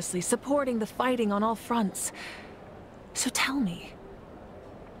tirelessly, supporting the fighting on all fronts. So tell me,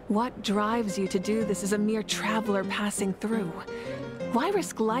 what drives you to do this as a mere traveler passing through? Why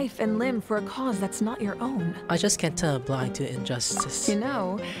risk life and limb for a cause that's not your own? I just can't turn a blind to injustice. You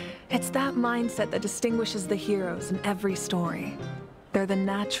know, it's that mindset that distinguishes the heroes in every story. They're the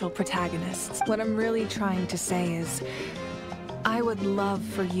natural protagonists. What I'm really trying to say is, I would love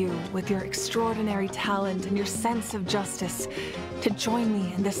for you, with your extraordinary talent and your sense of justice, to join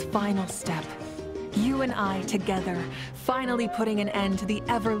me in this final step. You and I together, finally putting an end to the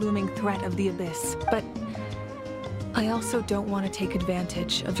ever-looming threat of the Abyss. But I also don't want to take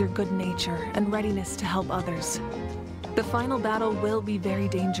advantage of your good nature and readiness to help others. The final battle will be very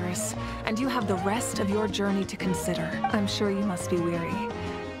dangerous, and you have the rest of your journey to consider. I'm sure you must be weary.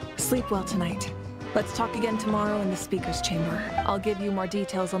 Sleep well tonight. Let's talk again tomorrow in the speaker's chamber. I'll give you more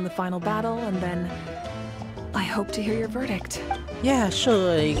details on the final battle, and then I hope to hear your verdict. Yeah,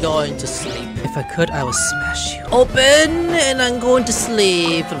 sure, you're going to sleep. If I could, I would smash you open, and I'm going to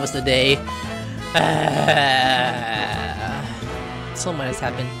sleep for the rest of the day. So much has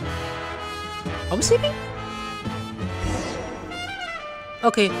happened. Are we sleeping?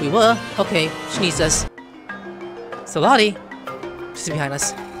 Okay, we were. Okay, she needs us. So Lottie, she's behind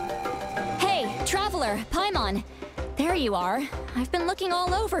us. Hey, Traveler, Paimon. There you are. I've been looking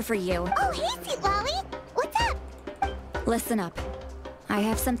all over for you. Oh, hey, Sweet Lolly. What's up? Listen up. I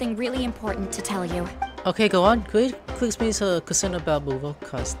have something really important to tell you. Okay, go on. Could explain her concern about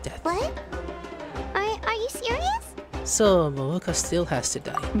Maruka's death. What? Are you serious? So Maruka still has to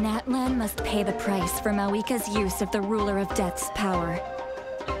die. Natlan must pay the price for Mawika's use of the Ruler of Death's power.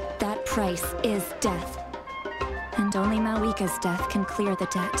 That price is death. And only Mawika's death can clear the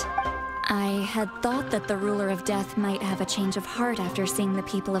debt. I had thought that the Ruler of Death might have a change of heart after seeing the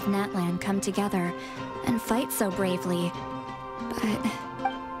people of Natlan come together and fight so bravely. But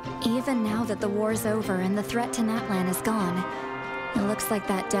even now that the war's over and the threat to Natlan is gone, it looks like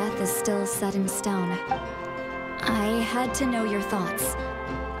that death is still set in stone. I had to know your thoughts.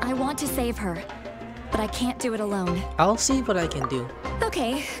 I want to save her, but I can't do it alone. I'll see what I can do.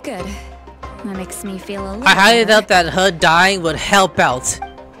 Okay, good. That makes me feel a little I highly better. doubt that her dying would help out.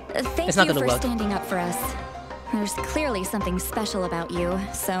 Thank It's not you gonna for work. standing up for us. There's clearly something special about you,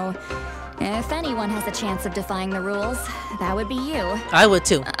 so if anyone has a chance of defying the rules, that would be you. I would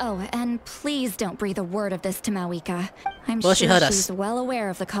too. Oh, and please don't breathe a word of this to Mawika. I'm Well, she sure heard she's us. well aware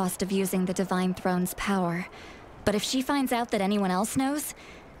of the cost of using the Divine Throne's power. But if she finds out that anyone else knows,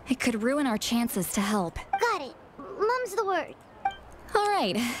 it could ruin our chances to help. Got it. Mum's the word. All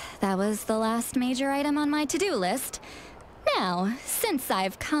right, that was the last major item on my to-do list. Now, since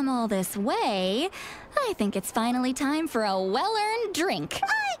I've come all this way, I think it's finally time for a well-earned drink.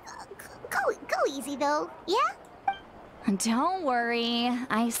 Go easy though, yeah? Don't worry,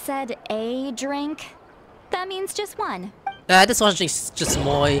 I said a drink. That means just one. This one's just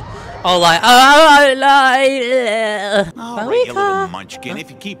more. Oh, like, All right, you little munchkin. If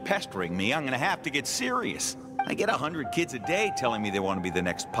you keep pestering me, I'm gonna have to get serious. I get 100 kids a day telling me they want to be the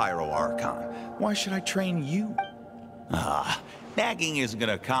next Pyro Archon. Why should I train you? Nagging isn't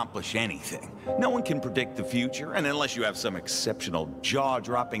gonna accomplish anything. No one can predict the future, and unless you have some exceptional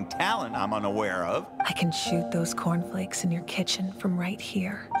jaw-dropping talent I'm unaware of. I can shoot those cornflakes in your kitchen from right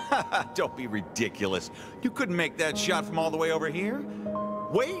here. Don't be ridiculous. You couldn't make that shot from all the way over here?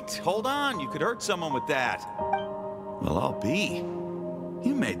 Wait, hold on. You could hurt someone with that. Well, I'll be.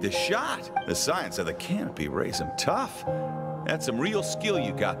 You made the shot. The science of the canopy raised him tough. That's some real skill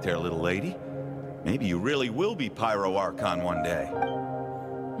you got there, little lady. Maybe you really will be Pyro Archon one day.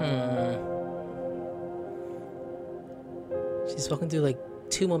 She's walking through like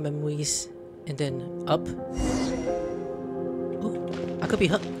 2 more memories and then up. Oh, I could be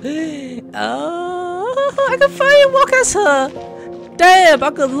her. Oh, I can finally walk as her. Damn,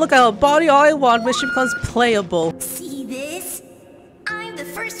 I could look at her body all I want when she becomes playable. See this? I'm the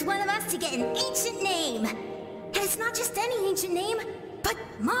first one of us to get an ancient name. And it's not just any ancient name, but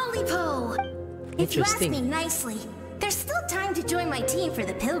Mollypo. If you ask me nicely, there's still time to join my team for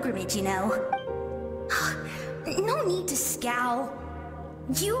the pilgrimage, you know. No need to scowl.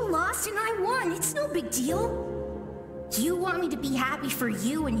 You lost and I won, it's no big deal. You want me to be happy for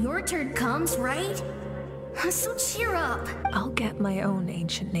you when your turn comes, right? So cheer up. I'll get my own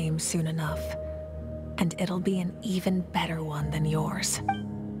ancient name soon enough. And it'll be an even better one than yours.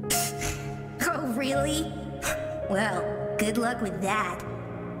 Oh, really? Well, good luck with that.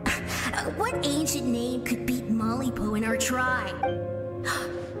 What ancient name could beat Mollypo in our tribe?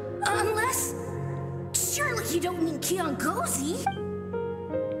 Unless... surely you don't mean Kiangozi?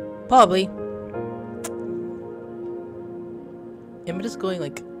 Probably. Am I just going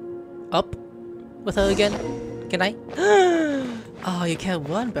like up with her again? Can I? Oh, you can't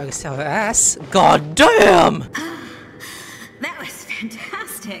run back to our ass. God damn! That was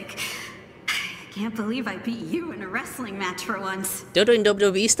fantastic. I can't believe I beat you in a wrestling match for once. They're doing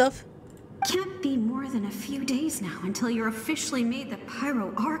WWE stuff? Can't be more than a few days now until you're officially made the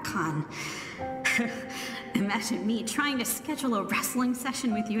Pyro Archon. Imagine me trying to schedule a wrestling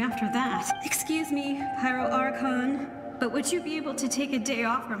session with you after that. Excuse me, Pyro Archon, but would you be able to take a day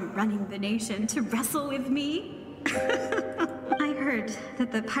off from running the nation to wrestle with me? I heard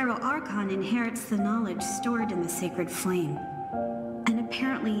that the Pyro Archon inherits the knowledge stored in the sacred flame. And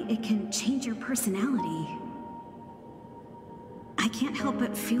apparently it can change your personality. I can't help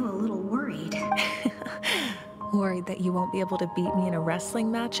but feel a little worried. Worried that you won't be able to beat me in a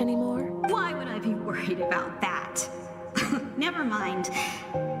wrestling match anymore? Why would I be worried about that? Never mind.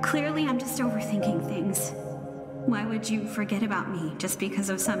 Clearly I'm just overthinking things. Why would you forget about me just because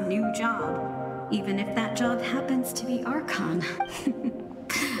of some new job? Even if that job happens to be Archon.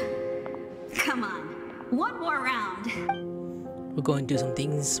 Come on, one more round. We're going to do some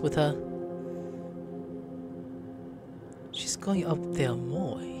things with her. She's going up there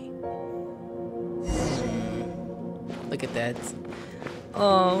more. Look at that.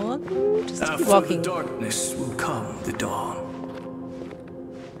 Oh, just keep walking. After the darkness will come the dawn.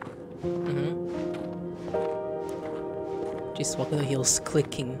 She's walking the heels,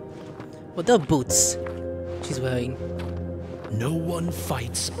 clicking. What the boots she's wearing? No one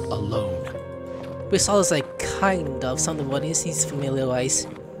fights alone. We saw this like kind of some of the bodies he's familiarized.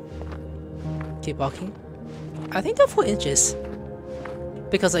 Keep walking. I think they're 4 inches.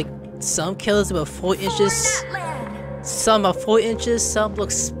 Because like some killers about 4 inches. Some are 4 inches, some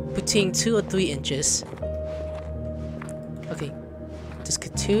looks between 2 or 3 inches. Okay. Just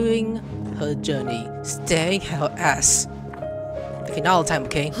continuing her journey. Staying her ass. Okay, not all the time,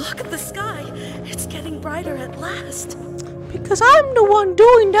 okay? Look at the sky. It's getting brighter at last. Because I'm the one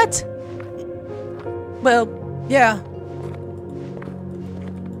doing that. Well, yeah.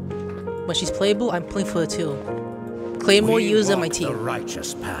 When she's playable, I'm playing for her too. Claymore user my team. The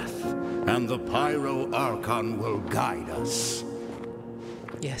righteous path, and the Pyro Archon will guide us.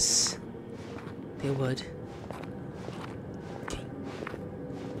 Yes, they would. Okay.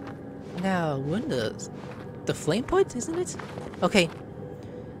 Now we're in the flame point, isn't it? Okay.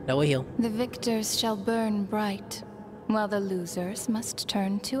 Now we're here. The victors shall burn bright, while the losers must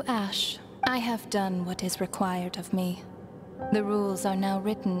turn to ash. I have done what is required of me. The rules are now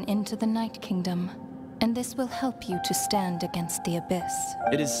written into the Night Kingdom, and this will help you to stand against the Abyss.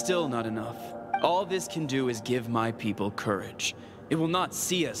 It is still not enough. All this can do is give my people courage. It will not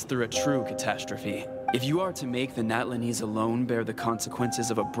see us through a true catastrophe. If you are to make the Natlanese alone bear the consequences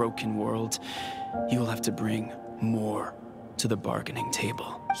of a broken world, you will have to bring more to the bargaining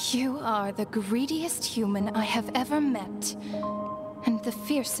table. You are the greediest human I have ever met, and the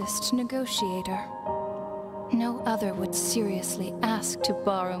fiercest negotiator. No other would seriously ask to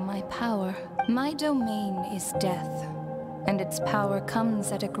borrow my power. My domain is death, and its power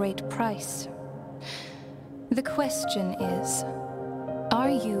comes at a great price. The question is, are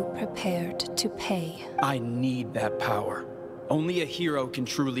you prepared to pay? I need that power. Only a hero can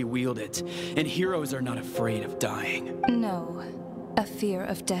truly wield it, and heroes are not afraid of dying. No. A fear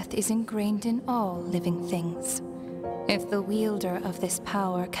of death is ingrained in all living things. If the wielder of this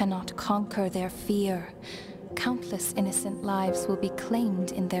power cannot conquer their fear, countless innocent lives will be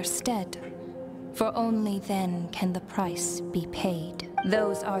claimed in their stead. For only then can the price be paid.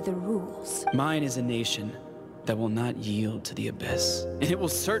 Those are the rules. Mine is a nation that will not yield to the Abyss. And it will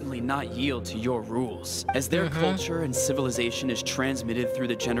certainly not yield to your rules. As their culture and civilization is transmitted through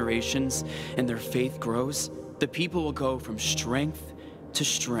the generations and their faith grows, the people will go from strength to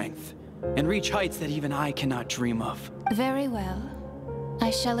strength and reach heights that even I cannot dream of. Very well. I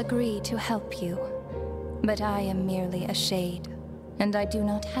shall agree to help you. But I am merely a shade, and I do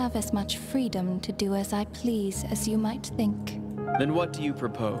not have as much freedom to do as I please as you might think. Then what do you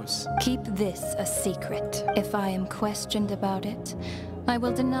propose? Keep this a secret. If I am questioned about it, I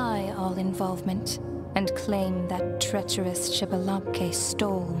will deny all involvement and claim that treacherous Shibalamke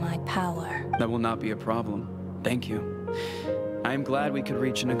stole my power. That will not be a problem. Thank you. I am glad we could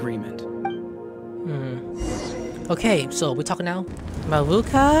reach an agreement. Okay, so we're talking now.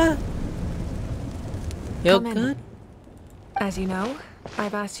 Maruka? You're good? As you know,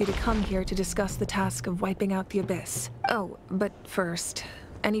 I've asked you to come here to discuss the task of wiping out the Abyss. Oh, but first,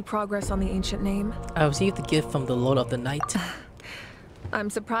 any progress on the ancient name? I received the gift from the Lord of the Night.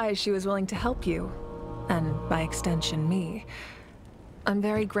 I'm surprised she was willing to help you. And by extension, me. I'm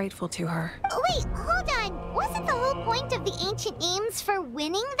very grateful to her. Oh, wait, hold on. Wasn't the whole point of the ancient names for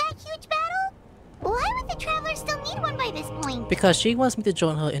winning that huge battle? Why would the Traveler still need one by this point? Because she wants me to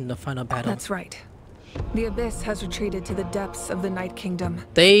join her in the final battle. That's right. The Abyss has retreated to the depths of the Night Kingdom.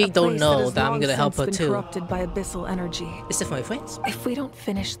 They don't know that I'm gonna help her too. Corrupted by abyssal energy. Is it for my friends? If we don't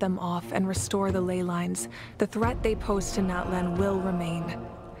finish them off and restore the ley lines, the threat they pose to Natlan will remain.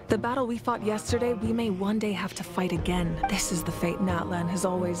 The battle we fought yesterday, we may one day have to fight again. This is the fate Natlan has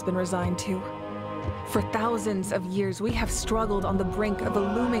always been resigned to. For thousands of years, we have struggled on the brink of a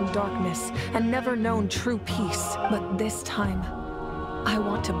looming darkness and never known true peace. But this time, I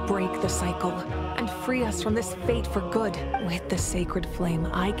want to break the cycle and free us from this fate for good. With the sacred flame,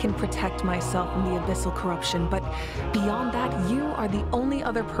 I can protect myself from the abyssal corruption, but beyond that, you are the only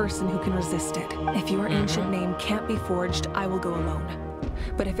other person who can resist it. If your ancient name can't be forged, I will go alone.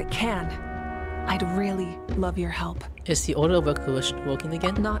 But if it can, I'd really love your help. Is the Order of Echoes working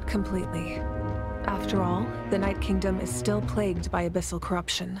again? Not completely. After all, the Night Kingdom is still plagued by abyssal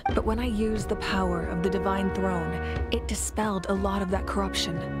corruption. But when I used the power of the Divine Throne, it dispelled a lot of that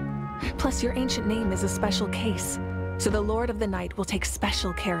corruption. Plus, your ancient name is a special case, so the Lord of the Night will take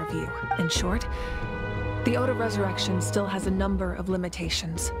special care of you. In short, the Ode of Resurrection still has a number of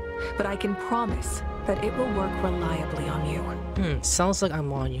limitations, but I can promise that it will work reliably on you. Sounds like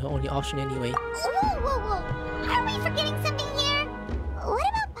I'm on your only option anyway. Whoa. Are we forgetting something here? What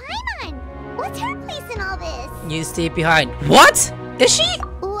about Paimon? What's her place in all this? You stay behind. What? Is she?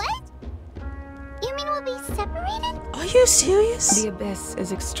 What? You mean we'll be separated? Are you serious? The Abyss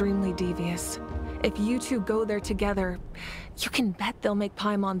is extremely devious. If you two go there together, you can bet they'll make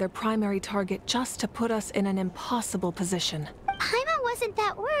Paimon their primary target just to put us in an impossible position. Paimon wasn't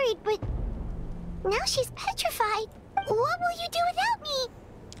that worried, but now she's petrified. What will you do without me?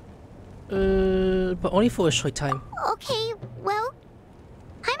 But only for a short time. Okay, well,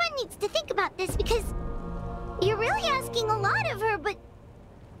 Paimon needs to think about this because you're really asking a lot of her, but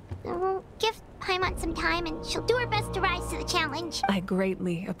give Paimon some time and she'll do her best to rise to the challenge. I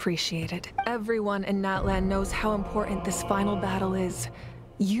greatly appreciate it. Everyone in Natlan knows how important this final battle is.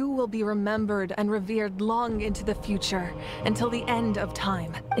 You will be remembered and revered long into the future, until the end of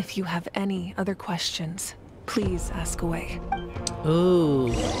time. If you have any other questions, please ask away.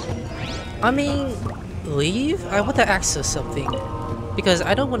 Ooh. I mean, leave? I want to access something. Because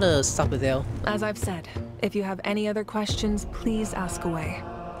I don't want to stop it there. As I've said, if you have any other questions, please ask away.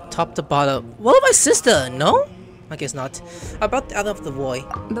 Top to bottom. What about my sister? No? I guess not. About the other of the void.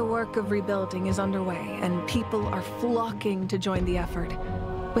 The work of rebuilding is underway, and people are flocking to join the effort.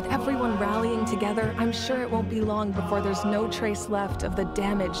 With everyone rallying together, I'm sure it won't be long before there's no trace left of the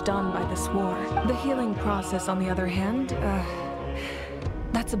damage done by this war. The healing process, on the other hand,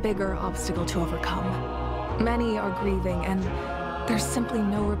 that's a bigger obstacle to overcome. Many are grieving, and There's simply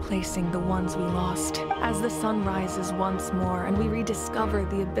no replacing the ones we lost. As the sun rises once more and we rediscover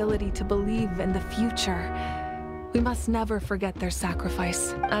the ability to believe in the future, we must never forget their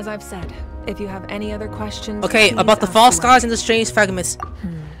sacrifice. As I've said, if you have any other questions... Okay, about the false skies and the strange fragments.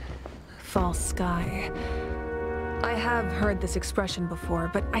 False sky. I have heard this expression before,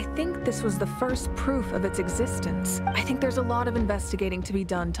 but I think this was the first proof of its existence. I think there's a lot of investigating to be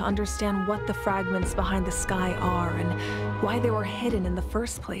done to understand what the fragments behind the sky are and why they were hidden in the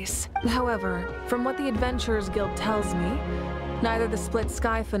first place. However, from what the Adventurers Guild tells me, neither the split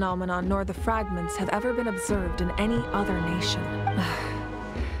sky phenomenon nor the fragments have ever been observed in any other nation.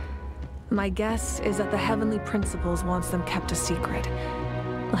 My guess is that the Heavenly Principles wants them kept a secret.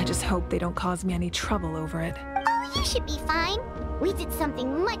 I just hope they don't cause me any trouble over it. Oh, you should be fine. We did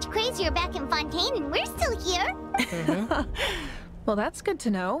something much crazier back in Fontaine and we're still here. Well, that's good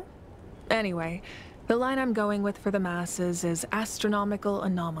to know. Anyway, the line I'm going with for the masses is astronomical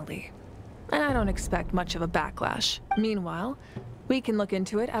anomaly. And I don't expect much of a backlash. Meanwhile, we can look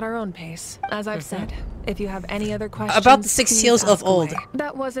into it at our own pace. As I've said, if you have any other questions... About the 6 seals of old.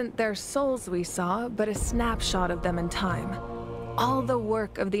 That wasn't their souls we saw, but a snapshot of them in time. All the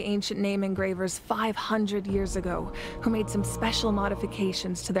work of the ancient name engravers 500 years ago, who made some special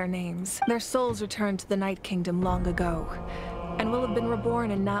modifications to their names. Their souls returned to the Night Kingdom long ago, and will have been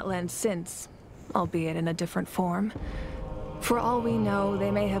reborn in Natlan since, albeit in a different form. For all we know,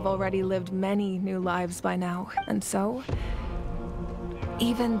 they may have already lived many new lives by now, and so,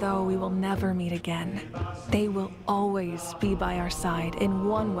 even though we will never meet again, they will always be by our side in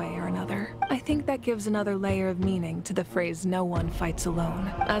one way or another. I think that gives another layer of meaning to the phrase "no one fights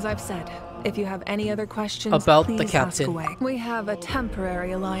alone." As I've said, if you have any other questions, about please the captain. ask away. We have a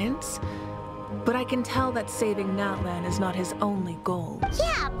temporary alliance, but I can tell that saving Natlan is not his only goal.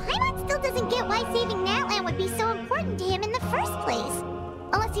 Yeah, Paimon still doesn't get why saving Natlan would be so important to him in the first place.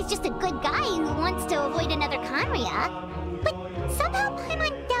 Unless he's just a good guy who wants to avoid another Conria. But somehow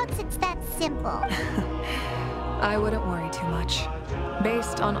Paimon doubts it's that simple. I wouldn't worry too much.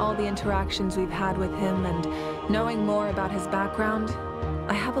 Based on all the interactions we've had with him and knowing more about his background,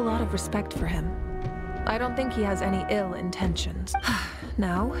 I have a lot of respect for him. I don't think he has any ill intentions.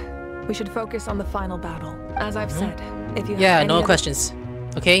 Now, we should focus on the final battle. As I've said, if you have no questions.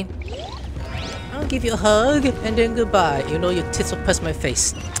 Okay? I'll give you a hug and then goodbye. You know your tits will press my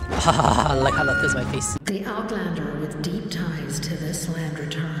face. Haha, like how that press my face. The Outlander with deep ties to this land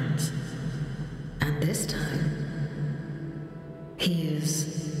returns. And this time, he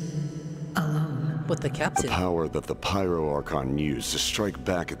is alone. With the captain. The power that the Pyro Archon used to strike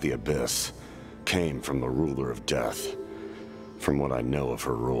back at the Abyss came from the Ruler of Death. From what I know of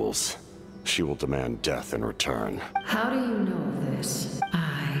her rules, she will demand death in return. How do you know this?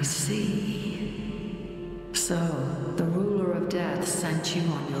 I see. So, the Ruler of Death sent you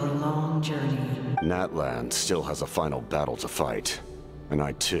on your long journey. Natlan still has a final battle to fight. And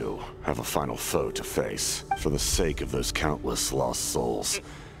I too have a final foe to face. For the sake of those countless lost souls,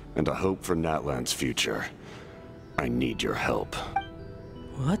 and a hope for Natlan's future, I need your help.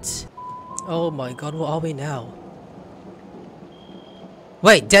 What? Oh my god, where are we now?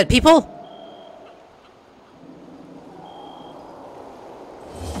 Wait, dead people?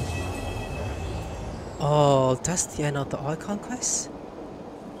 Oh, that's the end of the Archon quest?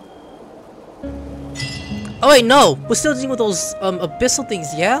 Oh wait, no! We're still dealing with those abyssal things,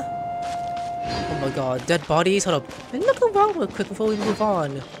 yeah? Oh my god, dead bodies, hold up. Let me look around real quick before we move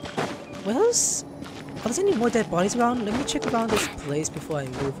on. What else? Are there any more dead bodies around? Let me check around this place before I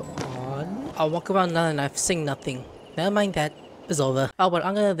move on. I'll walk around now and I've seen nothing. Never mind that. It's over. Oh, but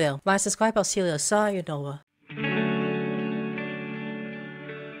I'm gonna there. Like, subscribe, I'll see you later. Sayonara.